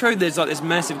 it's true. There's this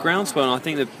massive groundswell, and I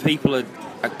think that people are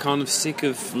kind of sick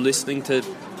of listening to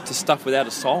stuff without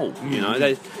a soul.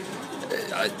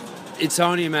 It's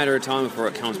only a matter of time before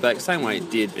it comes back, the same way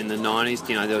it did in the 90s.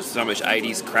 There was so much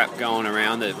 80s crap going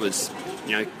around that it was,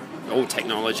 all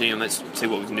technology, and let's see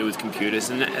what we can do with computers.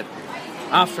 And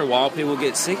after a while, people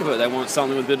get sick of it. They want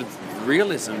something with a bit of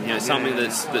realism, something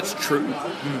that's true,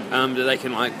 that they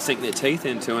can sink their teeth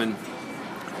into. And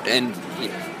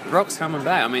rock's coming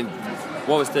back. I mean,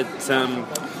 what was that?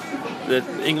 the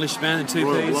English band, the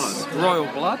two-piece Royal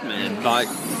Blood, man. Like,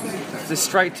 they're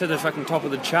straight to the fucking top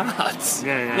of the charts.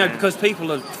 Because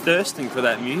people are thirsting for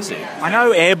that music. I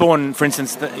know Airborne, for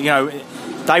instance,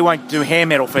 they won't do hair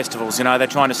metal festivals. They're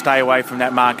trying to stay away from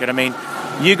that market. I mean,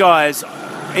 you guys,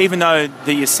 even though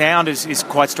your sound is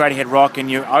quite straight ahead rock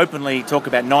and you openly talk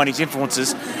about 90s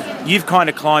influences, you've kind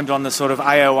of climbed on the sort of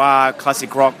AOR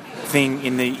classic rock thing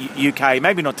in the UK.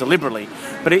 Maybe not deliberately,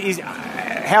 but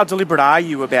how deliberate are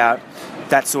you about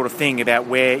that sort of thing, about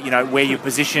where you're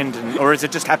positioned, or has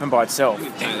it just happened by itself?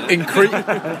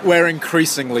 We're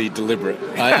increasingly deliberate,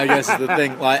 I guess is the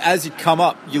thing. Like, as you come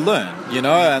up, you learn,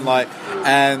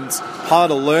 and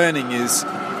part of learning is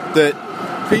that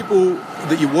people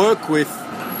that you work with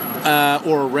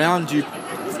or around you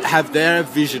have their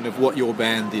vision of what your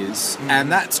band is, and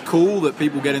that's cool that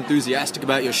people get enthusiastic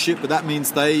about your shit, but that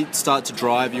means they start to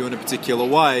drive you in a particular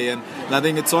way, and I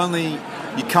think it's only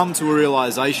you come to a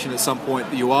realization at some point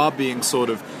that you are being sort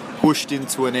of pushed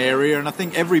into an area, and I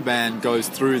think every band goes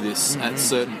through this at a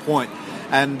certain point.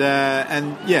 And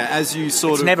as you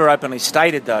sort it's of... never openly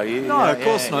stated, though. Of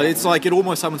course not. It's like it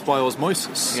almost happens by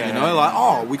osmosis,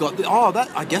 like, we got... that,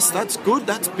 I guess that's good,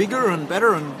 that's bigger and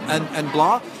better and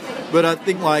blah. But I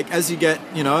think, like, as you get,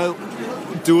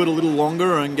 do it a little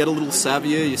longer and get a little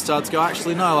savvier, you start to go,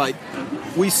 actually, no, like,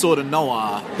 we sort of know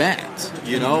our band,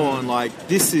 and, like,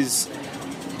 this is...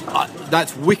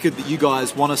 that's wicked that you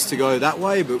guys want us to go that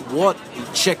way, but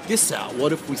check this out.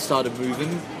 What if we started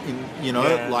moving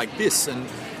in, like this? And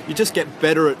you just get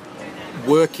better at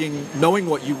working, knowing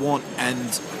what you want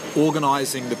and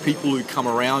organising the people who come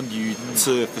around you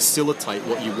to facilitate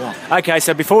what you want. Okay,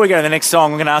 so before we go to the next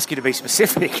song, we're going to ask you to be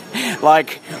specific.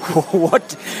 Like,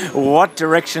 what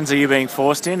directions are you being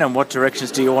forced in, and what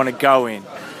directions do you want to go in?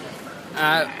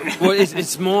 Well,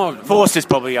 it's more... Forced is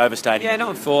probably overstating. Yeah,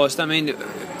 not forced. I mean,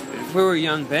 we were a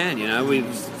young band, we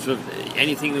sort of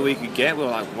anything that we could get, we were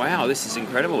like, wow, this is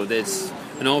incredible. There's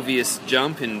an obvious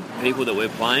jump in people that we're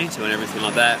playing to and everything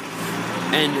like that.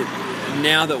 And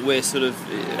now that we're sort of,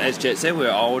 as Jet said,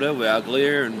 we're older, we're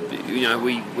uglier, and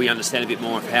we understand a bit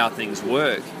more of how things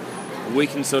work. We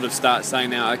can sort of start saying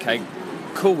now, okay,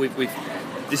 cool, we've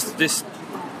this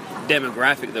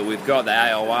demographic that we've got, the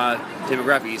AOR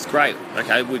demographic is great.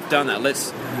 Okay, we've done that.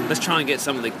 Let's try and get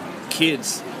some of the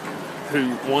kids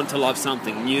who want to love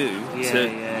something new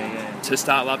to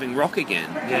start loving rock again.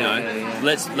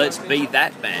 Let's be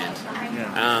that band.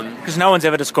 Because no one's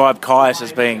ever described Caius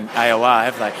as being AOR,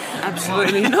 have they?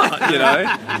 Absolutely not.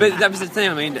 But that was the thing.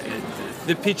 I mean,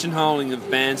 the pigeonholing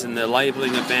of bands and the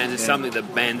labelling of bands is something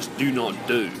that bands do not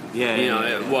do.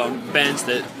 Well, bands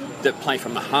that play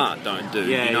from the heart don't do.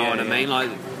 What I mean? Like,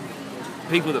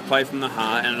 people that play from the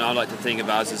heart, and I like to think of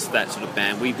us as that sort of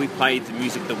band. We play the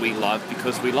music that we love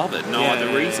because we love it, no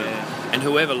other reason. And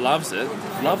whoever loves it.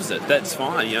 That's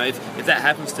fine. If that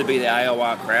happens to be the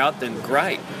AOR crowd, then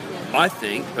great. I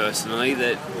think personally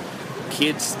that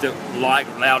kids that like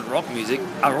loud rock music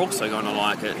are also going to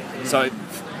like it. So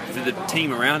for the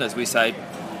team around us, we say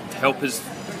help us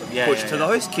push to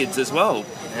those kids as well.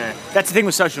 Yeah. That's the thing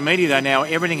with social media, though. Now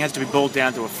everything has to be boiled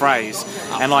down to a phrase,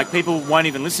 and like people won't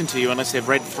even listen to you unless they've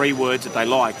read 3 words that they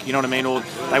like. You know what I mean? Or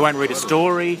they won't read a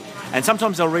story, and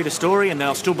sometimes they'll read a story and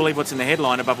they'll still believe what's in the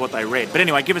headline above what they read. But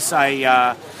anyway, give us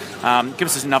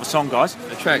another song, guys.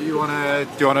 A track. Do you want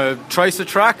to trace a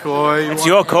track, or it's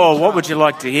your call? What would you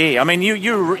like to hear? I mean,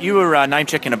 you were name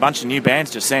checking a bunch of new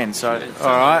bands just then. So all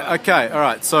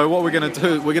right. So what we're going to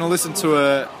do? We're going to listen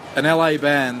to an LA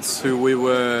band who we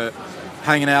were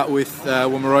hanging out with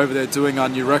when we were over there doing our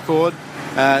new record.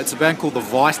 It's a band called The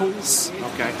Vitals.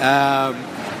 Okay.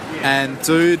 And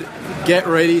dude, get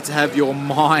ready to have your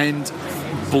mind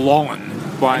blown.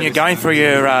 And you're going through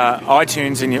your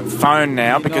iTunes and your phone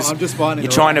now because I'm just finding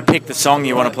you're trying to pick the song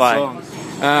you want to play.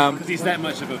 Because he's that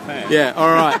much of a fan. Yeah. All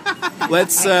right.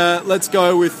 Let's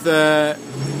go with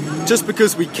just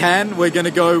because we can. We're going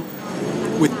to go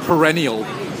with Perennial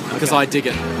because I dig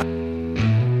it.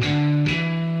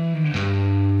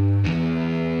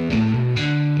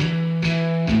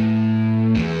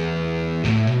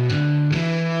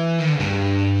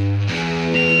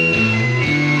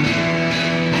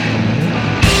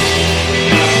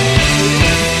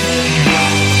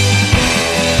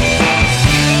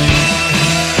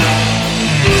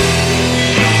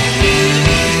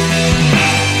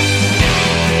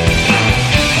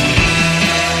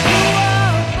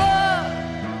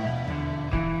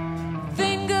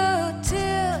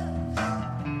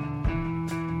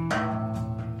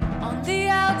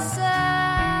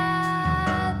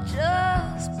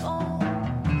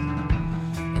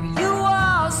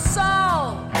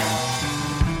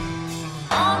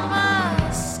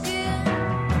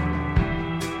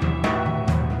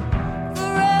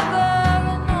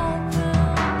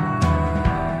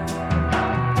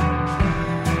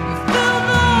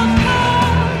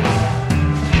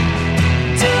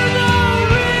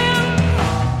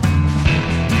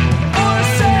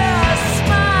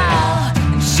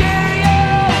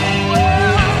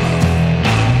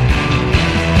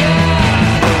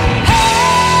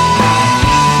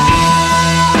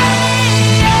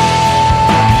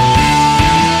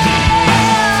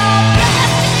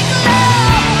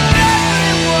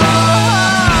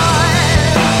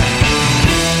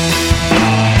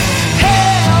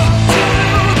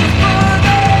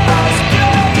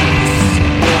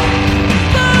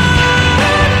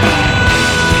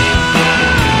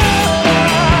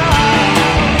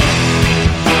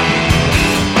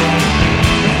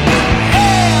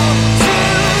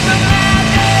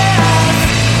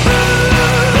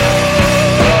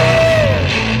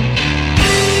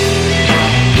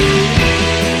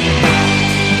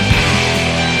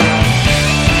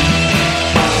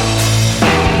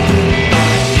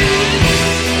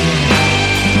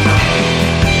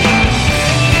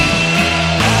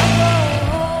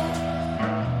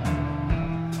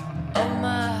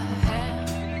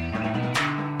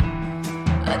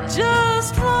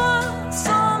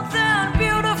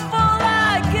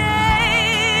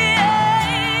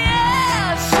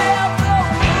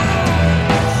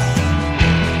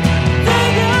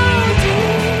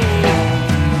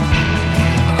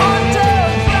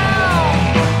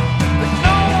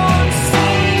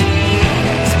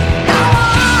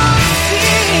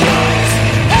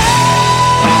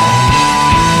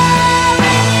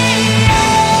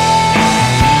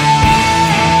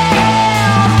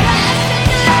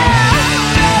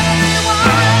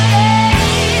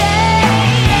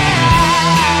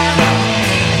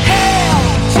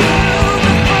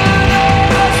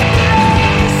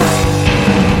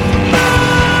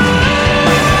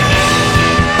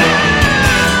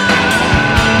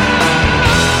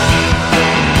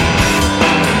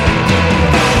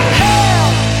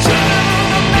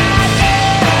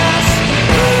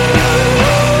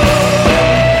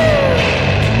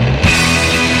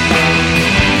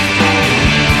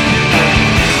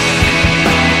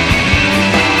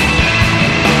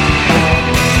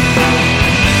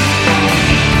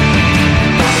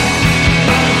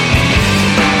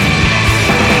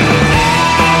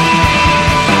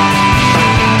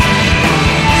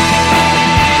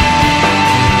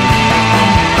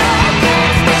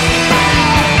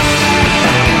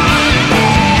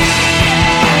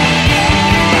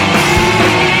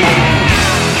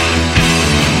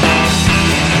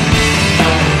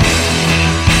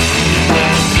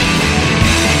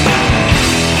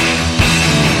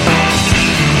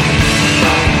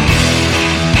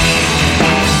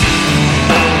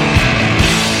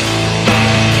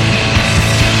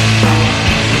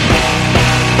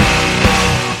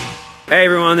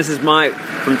 This is Mike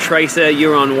from Tracer.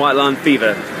 You're on White Line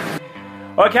Fever.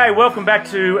 Okay, welcome back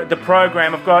to the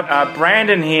program. I've got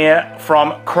Brandon here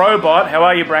from Crobot. How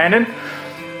are you, Brandon?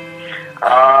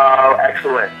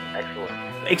 Excellent.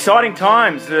 Exciting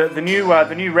times. The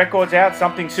new record's out,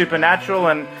 Something Supernatural,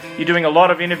 and you're doing a lot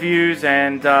of interviews,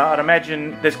 and I'd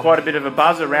imagine there's quite a bit of a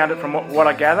buzz around it from what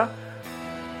I gather.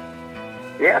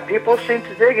 Yeah, people seem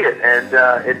to dig it, and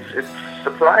it's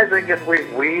surprising, and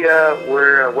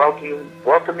we're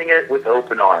welcoming it with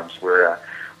open arms. We're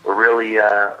really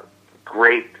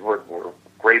great. We're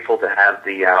grateful to have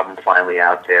the album finally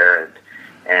out there,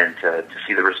 and to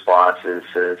see the response is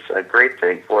a great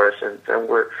thing for us, and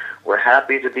we're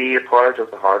happy to be a part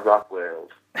of the hard rock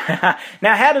world.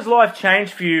 Now, how does life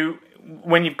change for you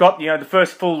when you've got the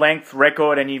first full length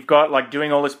record, and you've got like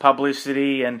doing all this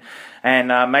publicity, and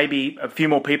maybe a few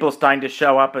more people are starting to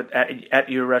show up at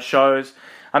your shows?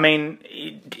 I mean,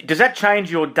 does that change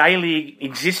your daily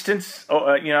existence,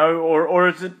 or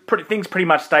is it things pretty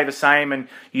much stay the same, and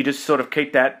you just sort of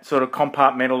keep that sort of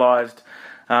compartmentalized,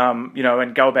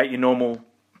 and go about your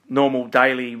normal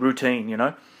daily routine,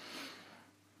 Yeah,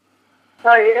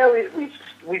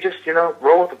 we just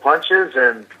roll with the punches,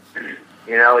 and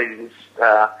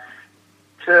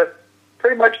to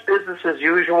pretty much business as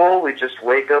usual. We just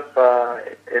wake up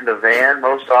in the van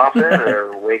most often,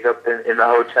 or wake up in the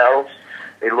hotels.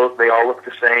 They all look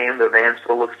the same. The van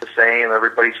still looks the same.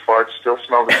 Everybody's farts still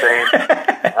smell the same.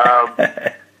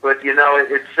 But it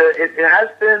has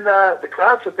been the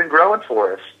crowds have been growing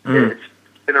for us. It's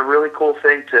been a really cool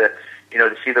thing to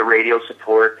see the radio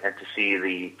support, and to see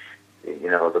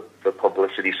the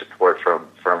publicity support from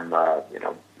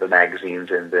the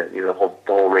magazines, and the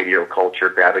whole radio culture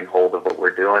grabbing hold of what we're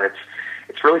doing.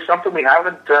 It's really something we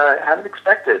haven't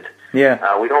expected.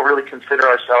 Yeah, we don't really consider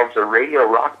ourselves a radio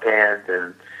rock band,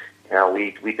 and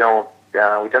we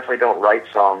definitely don't write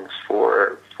songs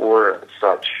for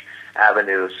such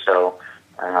avenues. So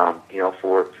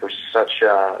for such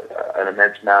an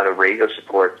immense amount of radio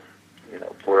support,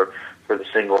 for the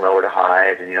single Nowhere to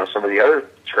Hide, and some of the other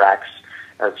tracks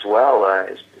as well,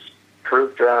 is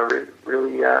proved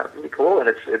really cool, and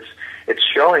it's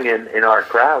showing in our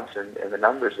crowds and the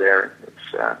numbers there.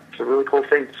 It's a really cool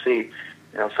thing to see.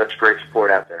 Such great support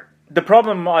out there. The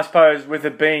problem, I suppose, with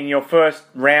it being your first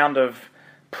round of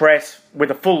press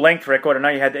with a full-length record, I know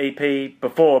you had the EP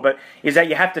before, but is that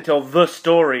you have to tell the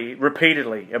story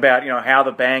repeatedly about, how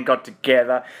the band got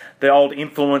together, the old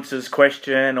influences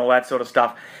question, all that sort of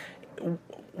stuff.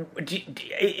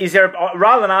 Is there,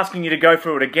 rather than asking you to go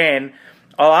through it again,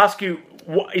 I'll ask you,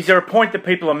 is there a point that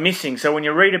people are missing? So when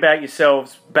you read about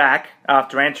yourselves back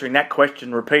after answering that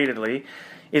question repeatedly,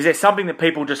 is there something that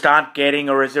people just aren't getting,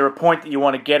 or is there a point that you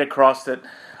want to get across that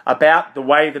about the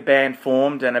way the band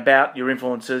formed and about your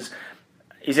influences?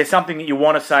 Is there something that you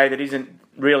want to say that isn't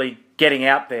really getting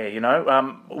out there,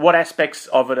 What aspects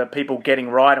of it are people getting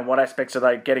right, and what aspects are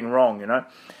they getting wrong,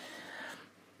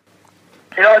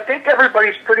 I think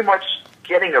everybody's pretty much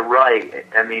getting it right.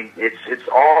 I mean, it's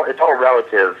all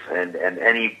relative, and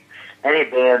any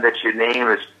band that you name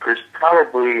is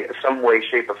probably some way,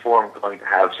 shape, or form going to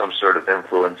have some sort of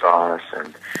influence on us,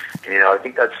 and I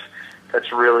think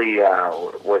that's really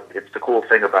what it's the cool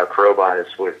thing about Crobot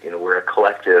is we're a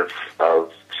collective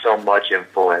of so much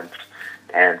influence,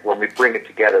 and when we bring it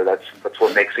together, that's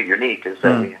what makes it unique. Is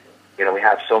that we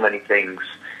have so many things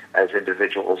as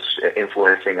individuals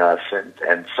influencing us,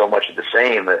 and so much of the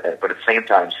same, but at the same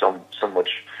time, so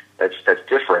much that's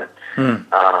different.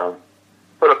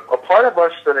 But a part of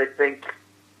us that I think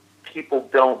people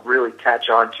don't really catch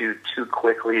on to too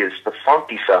quickly is the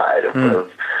funky side of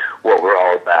what we're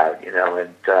all about,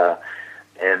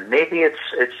 and maybe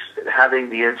it's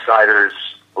having the insiders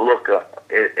look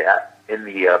in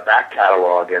the back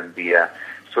catalog, and the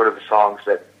sort of the songs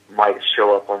that might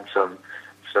show up on some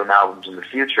albums in the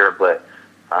future, but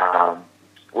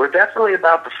we're definitely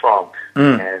about the funk,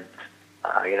 and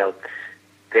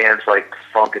bands like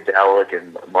Funkadelic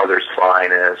and Mother's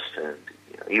Finest, and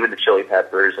even the Chili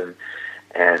Peppers, and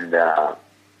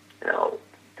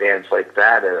bands like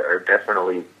that are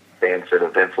definitely bands that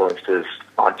have influenced us,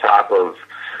 on top of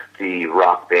the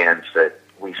rock bands that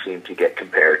we seem to get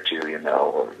compared to,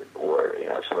 or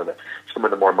some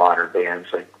of the more modern bands.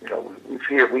 Like we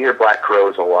hear Black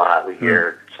Crowes a lot, we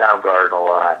hear Soundgarden a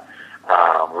lot,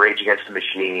 Rage Against the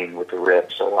Machine with the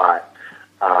Rips a lot.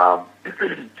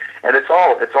 And it's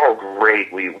all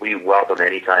great. We welcome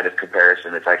any kind of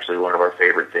comparison. It's actually one of our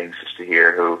favorite things is to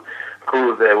hear who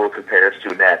they will compare us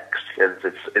to next,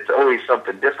 because it's always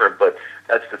something different. But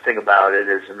that's the thing about it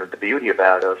is, and the beauty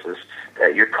about us is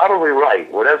that you're probably right.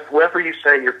 Whoever you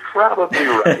say, you're probably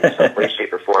right. In some way,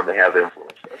 shape, or form, they have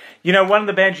influenced us. You know, one of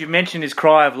the bands you mentioned is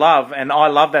Cry of Love, and I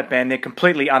love that band. They're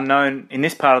completely unknown in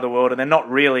this part of the world, and they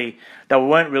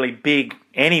weren't really big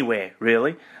anywhere,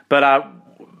 really. But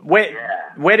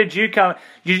where did you come?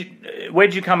 Where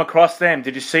did you come across them?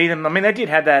 Did you see them? I mean, they did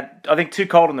have that. I think Too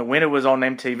Cold in the Winter was on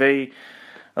MTV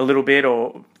a little bit,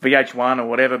 or VH1 or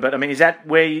whatever. But I mean, is that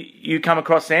where you come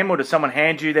across them, or did someone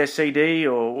hand you their CD,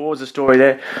 or what was the story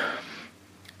there?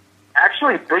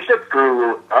 Actually, Bishop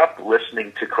grew up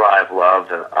listening to Cry of Love.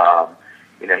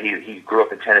 You know, he grew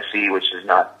up in Tennessee, which is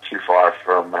not too far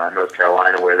from North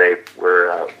Carolina, where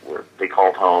they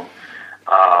called home.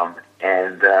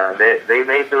 And they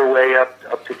made their way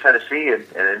up to Tennessee and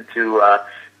into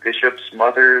Bishop's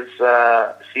mother's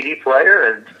CD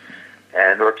player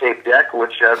or tape deck,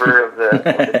 whichever of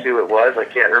the two it was. I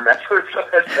can't remember.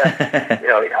 But, you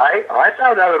know, I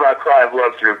found out about Cry of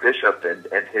Love through Bishop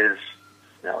and his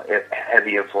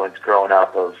heavy influence growing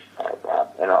up.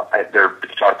 Their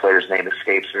guitar player's name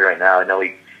escapes me right now. I know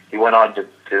he went on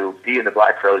to be in the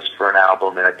Black Crowes for an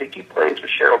album, and I think he plays with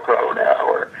Sheryl Crow now,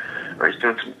 or he's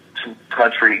doing some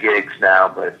country gigs now.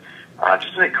 But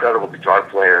just an incredible guitar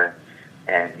player,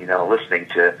 and you know, listening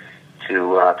to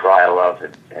Cry of Love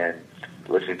and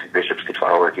listening to Bishop's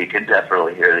guitar work, you can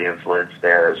definitely hear the influence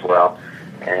there as well.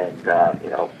 And you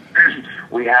know,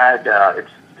 we had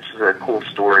this is a cool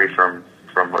story from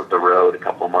the road a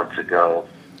couple of months ago.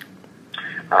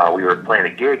 We were playing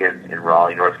a gig in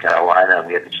Raleigh, North Carolina, and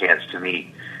we had the chance to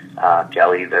meet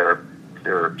Kelly, their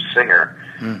singer,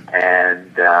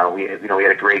 and we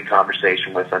had a great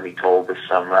conversation with him. He told us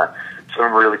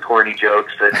some really corny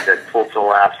jokes that pulled some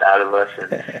laughs out of us,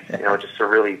 and you know, just a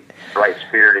really bright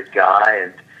spirited guy.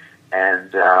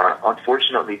 And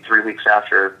unfortunately, 3 weeks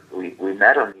after we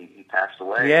met him, he passed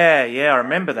away. Yeah, I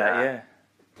remember that.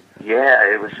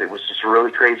 Yeah, it was just a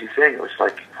really crazy thing. It was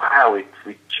like, wow,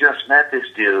 we just met this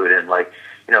dude, and like,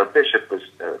 you know, Bishop was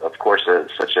of course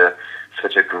such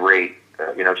a great,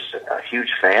 you know, just a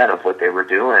huge fan of what they were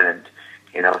doing, and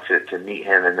you know, to meet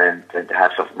him and then to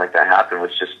have something like that happen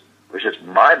was just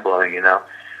mind blowing. You know,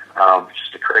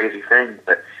 just a crazy thing.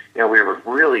 But you know, we were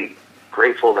really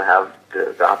grateful to have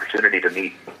the opportunity to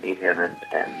meet him and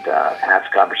have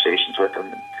conversations with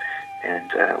him,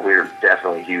 and we were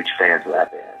definitely huge fans of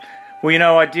that band. Well, you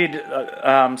know, I did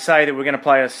say that we're going to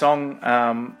play a song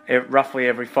roughly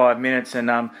every 5 minutes, and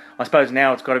I suppose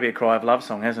now it's got to be a Cry of Love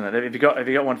song, hasn't it? Have you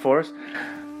got one for us?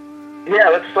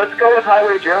 Yeah, let's go with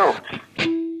Highway Joe.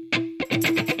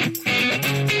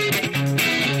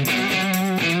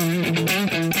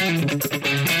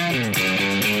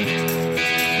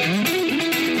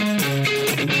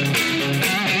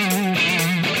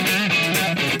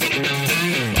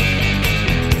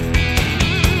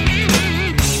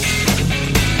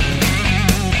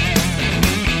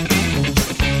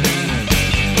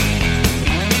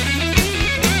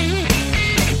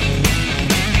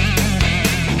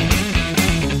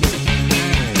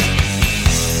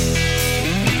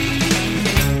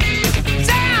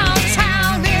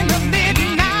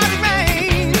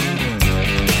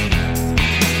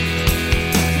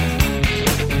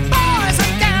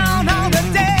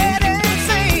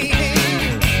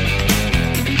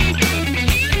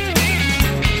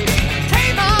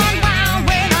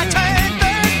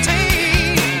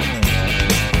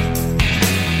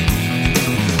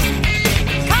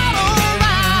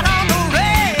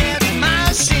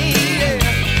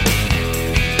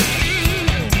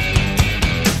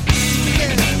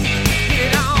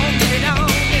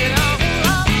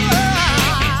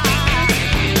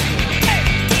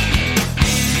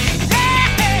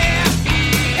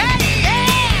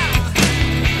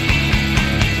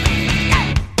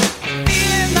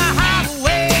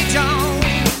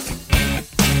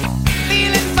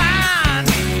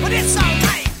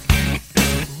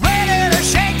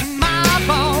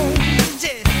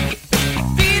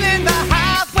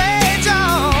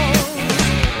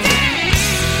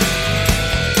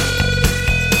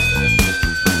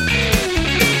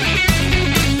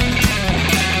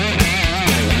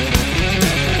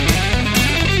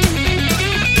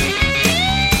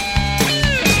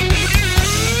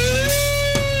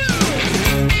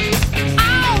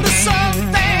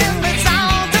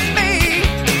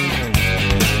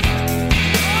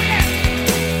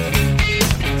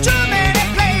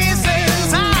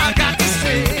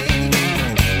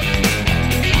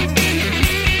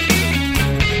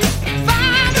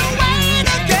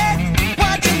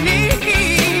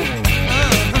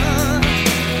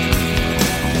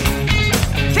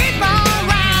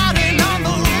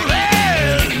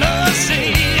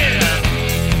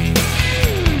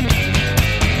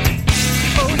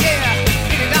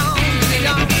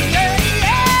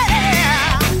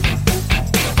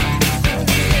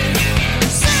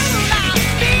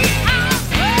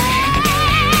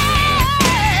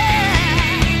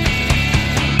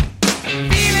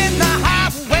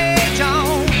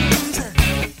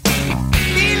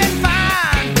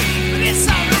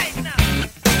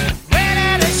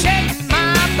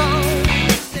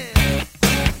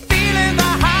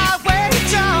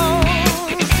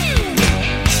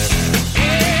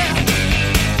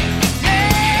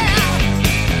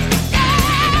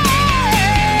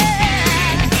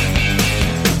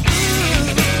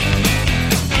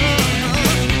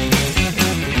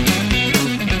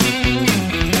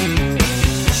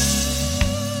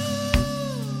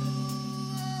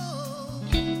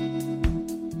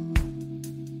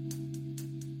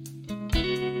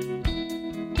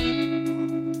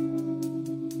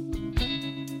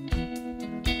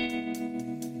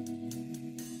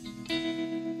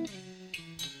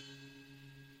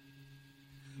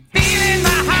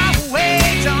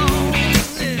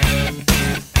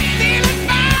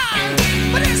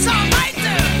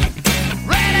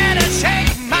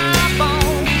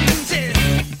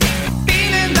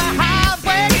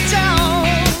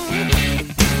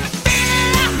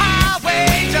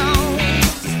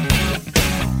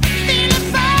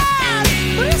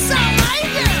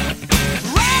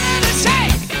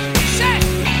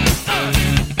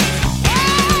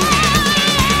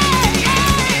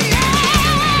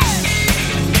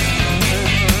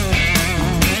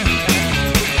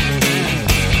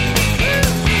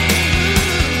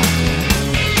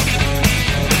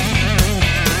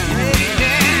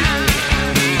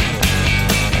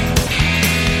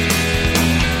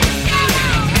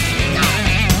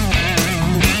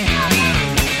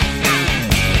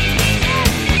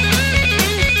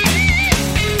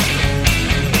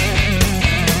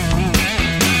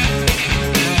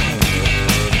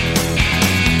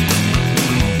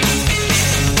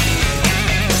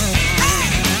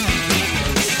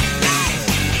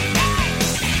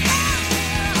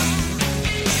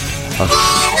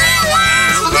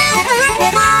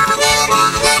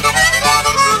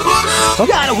 I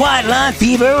got a white line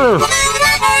fever.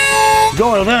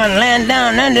 Going to run land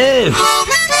down under.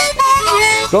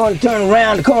 Going to turn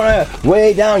around the corner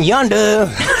way down yonder.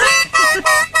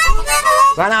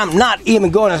 But I'm not even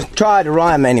going to try to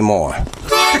rhyme anymore.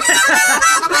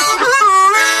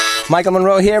 Michael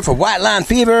Monroe here for White Line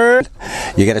Fever.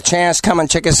 You get a chance, come and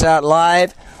check us out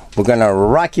live. We're going to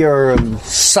rock your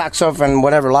socks off and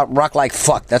whatever, rock like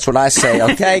fuck. That's what I say,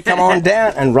 okay? Come on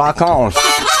down and rock on.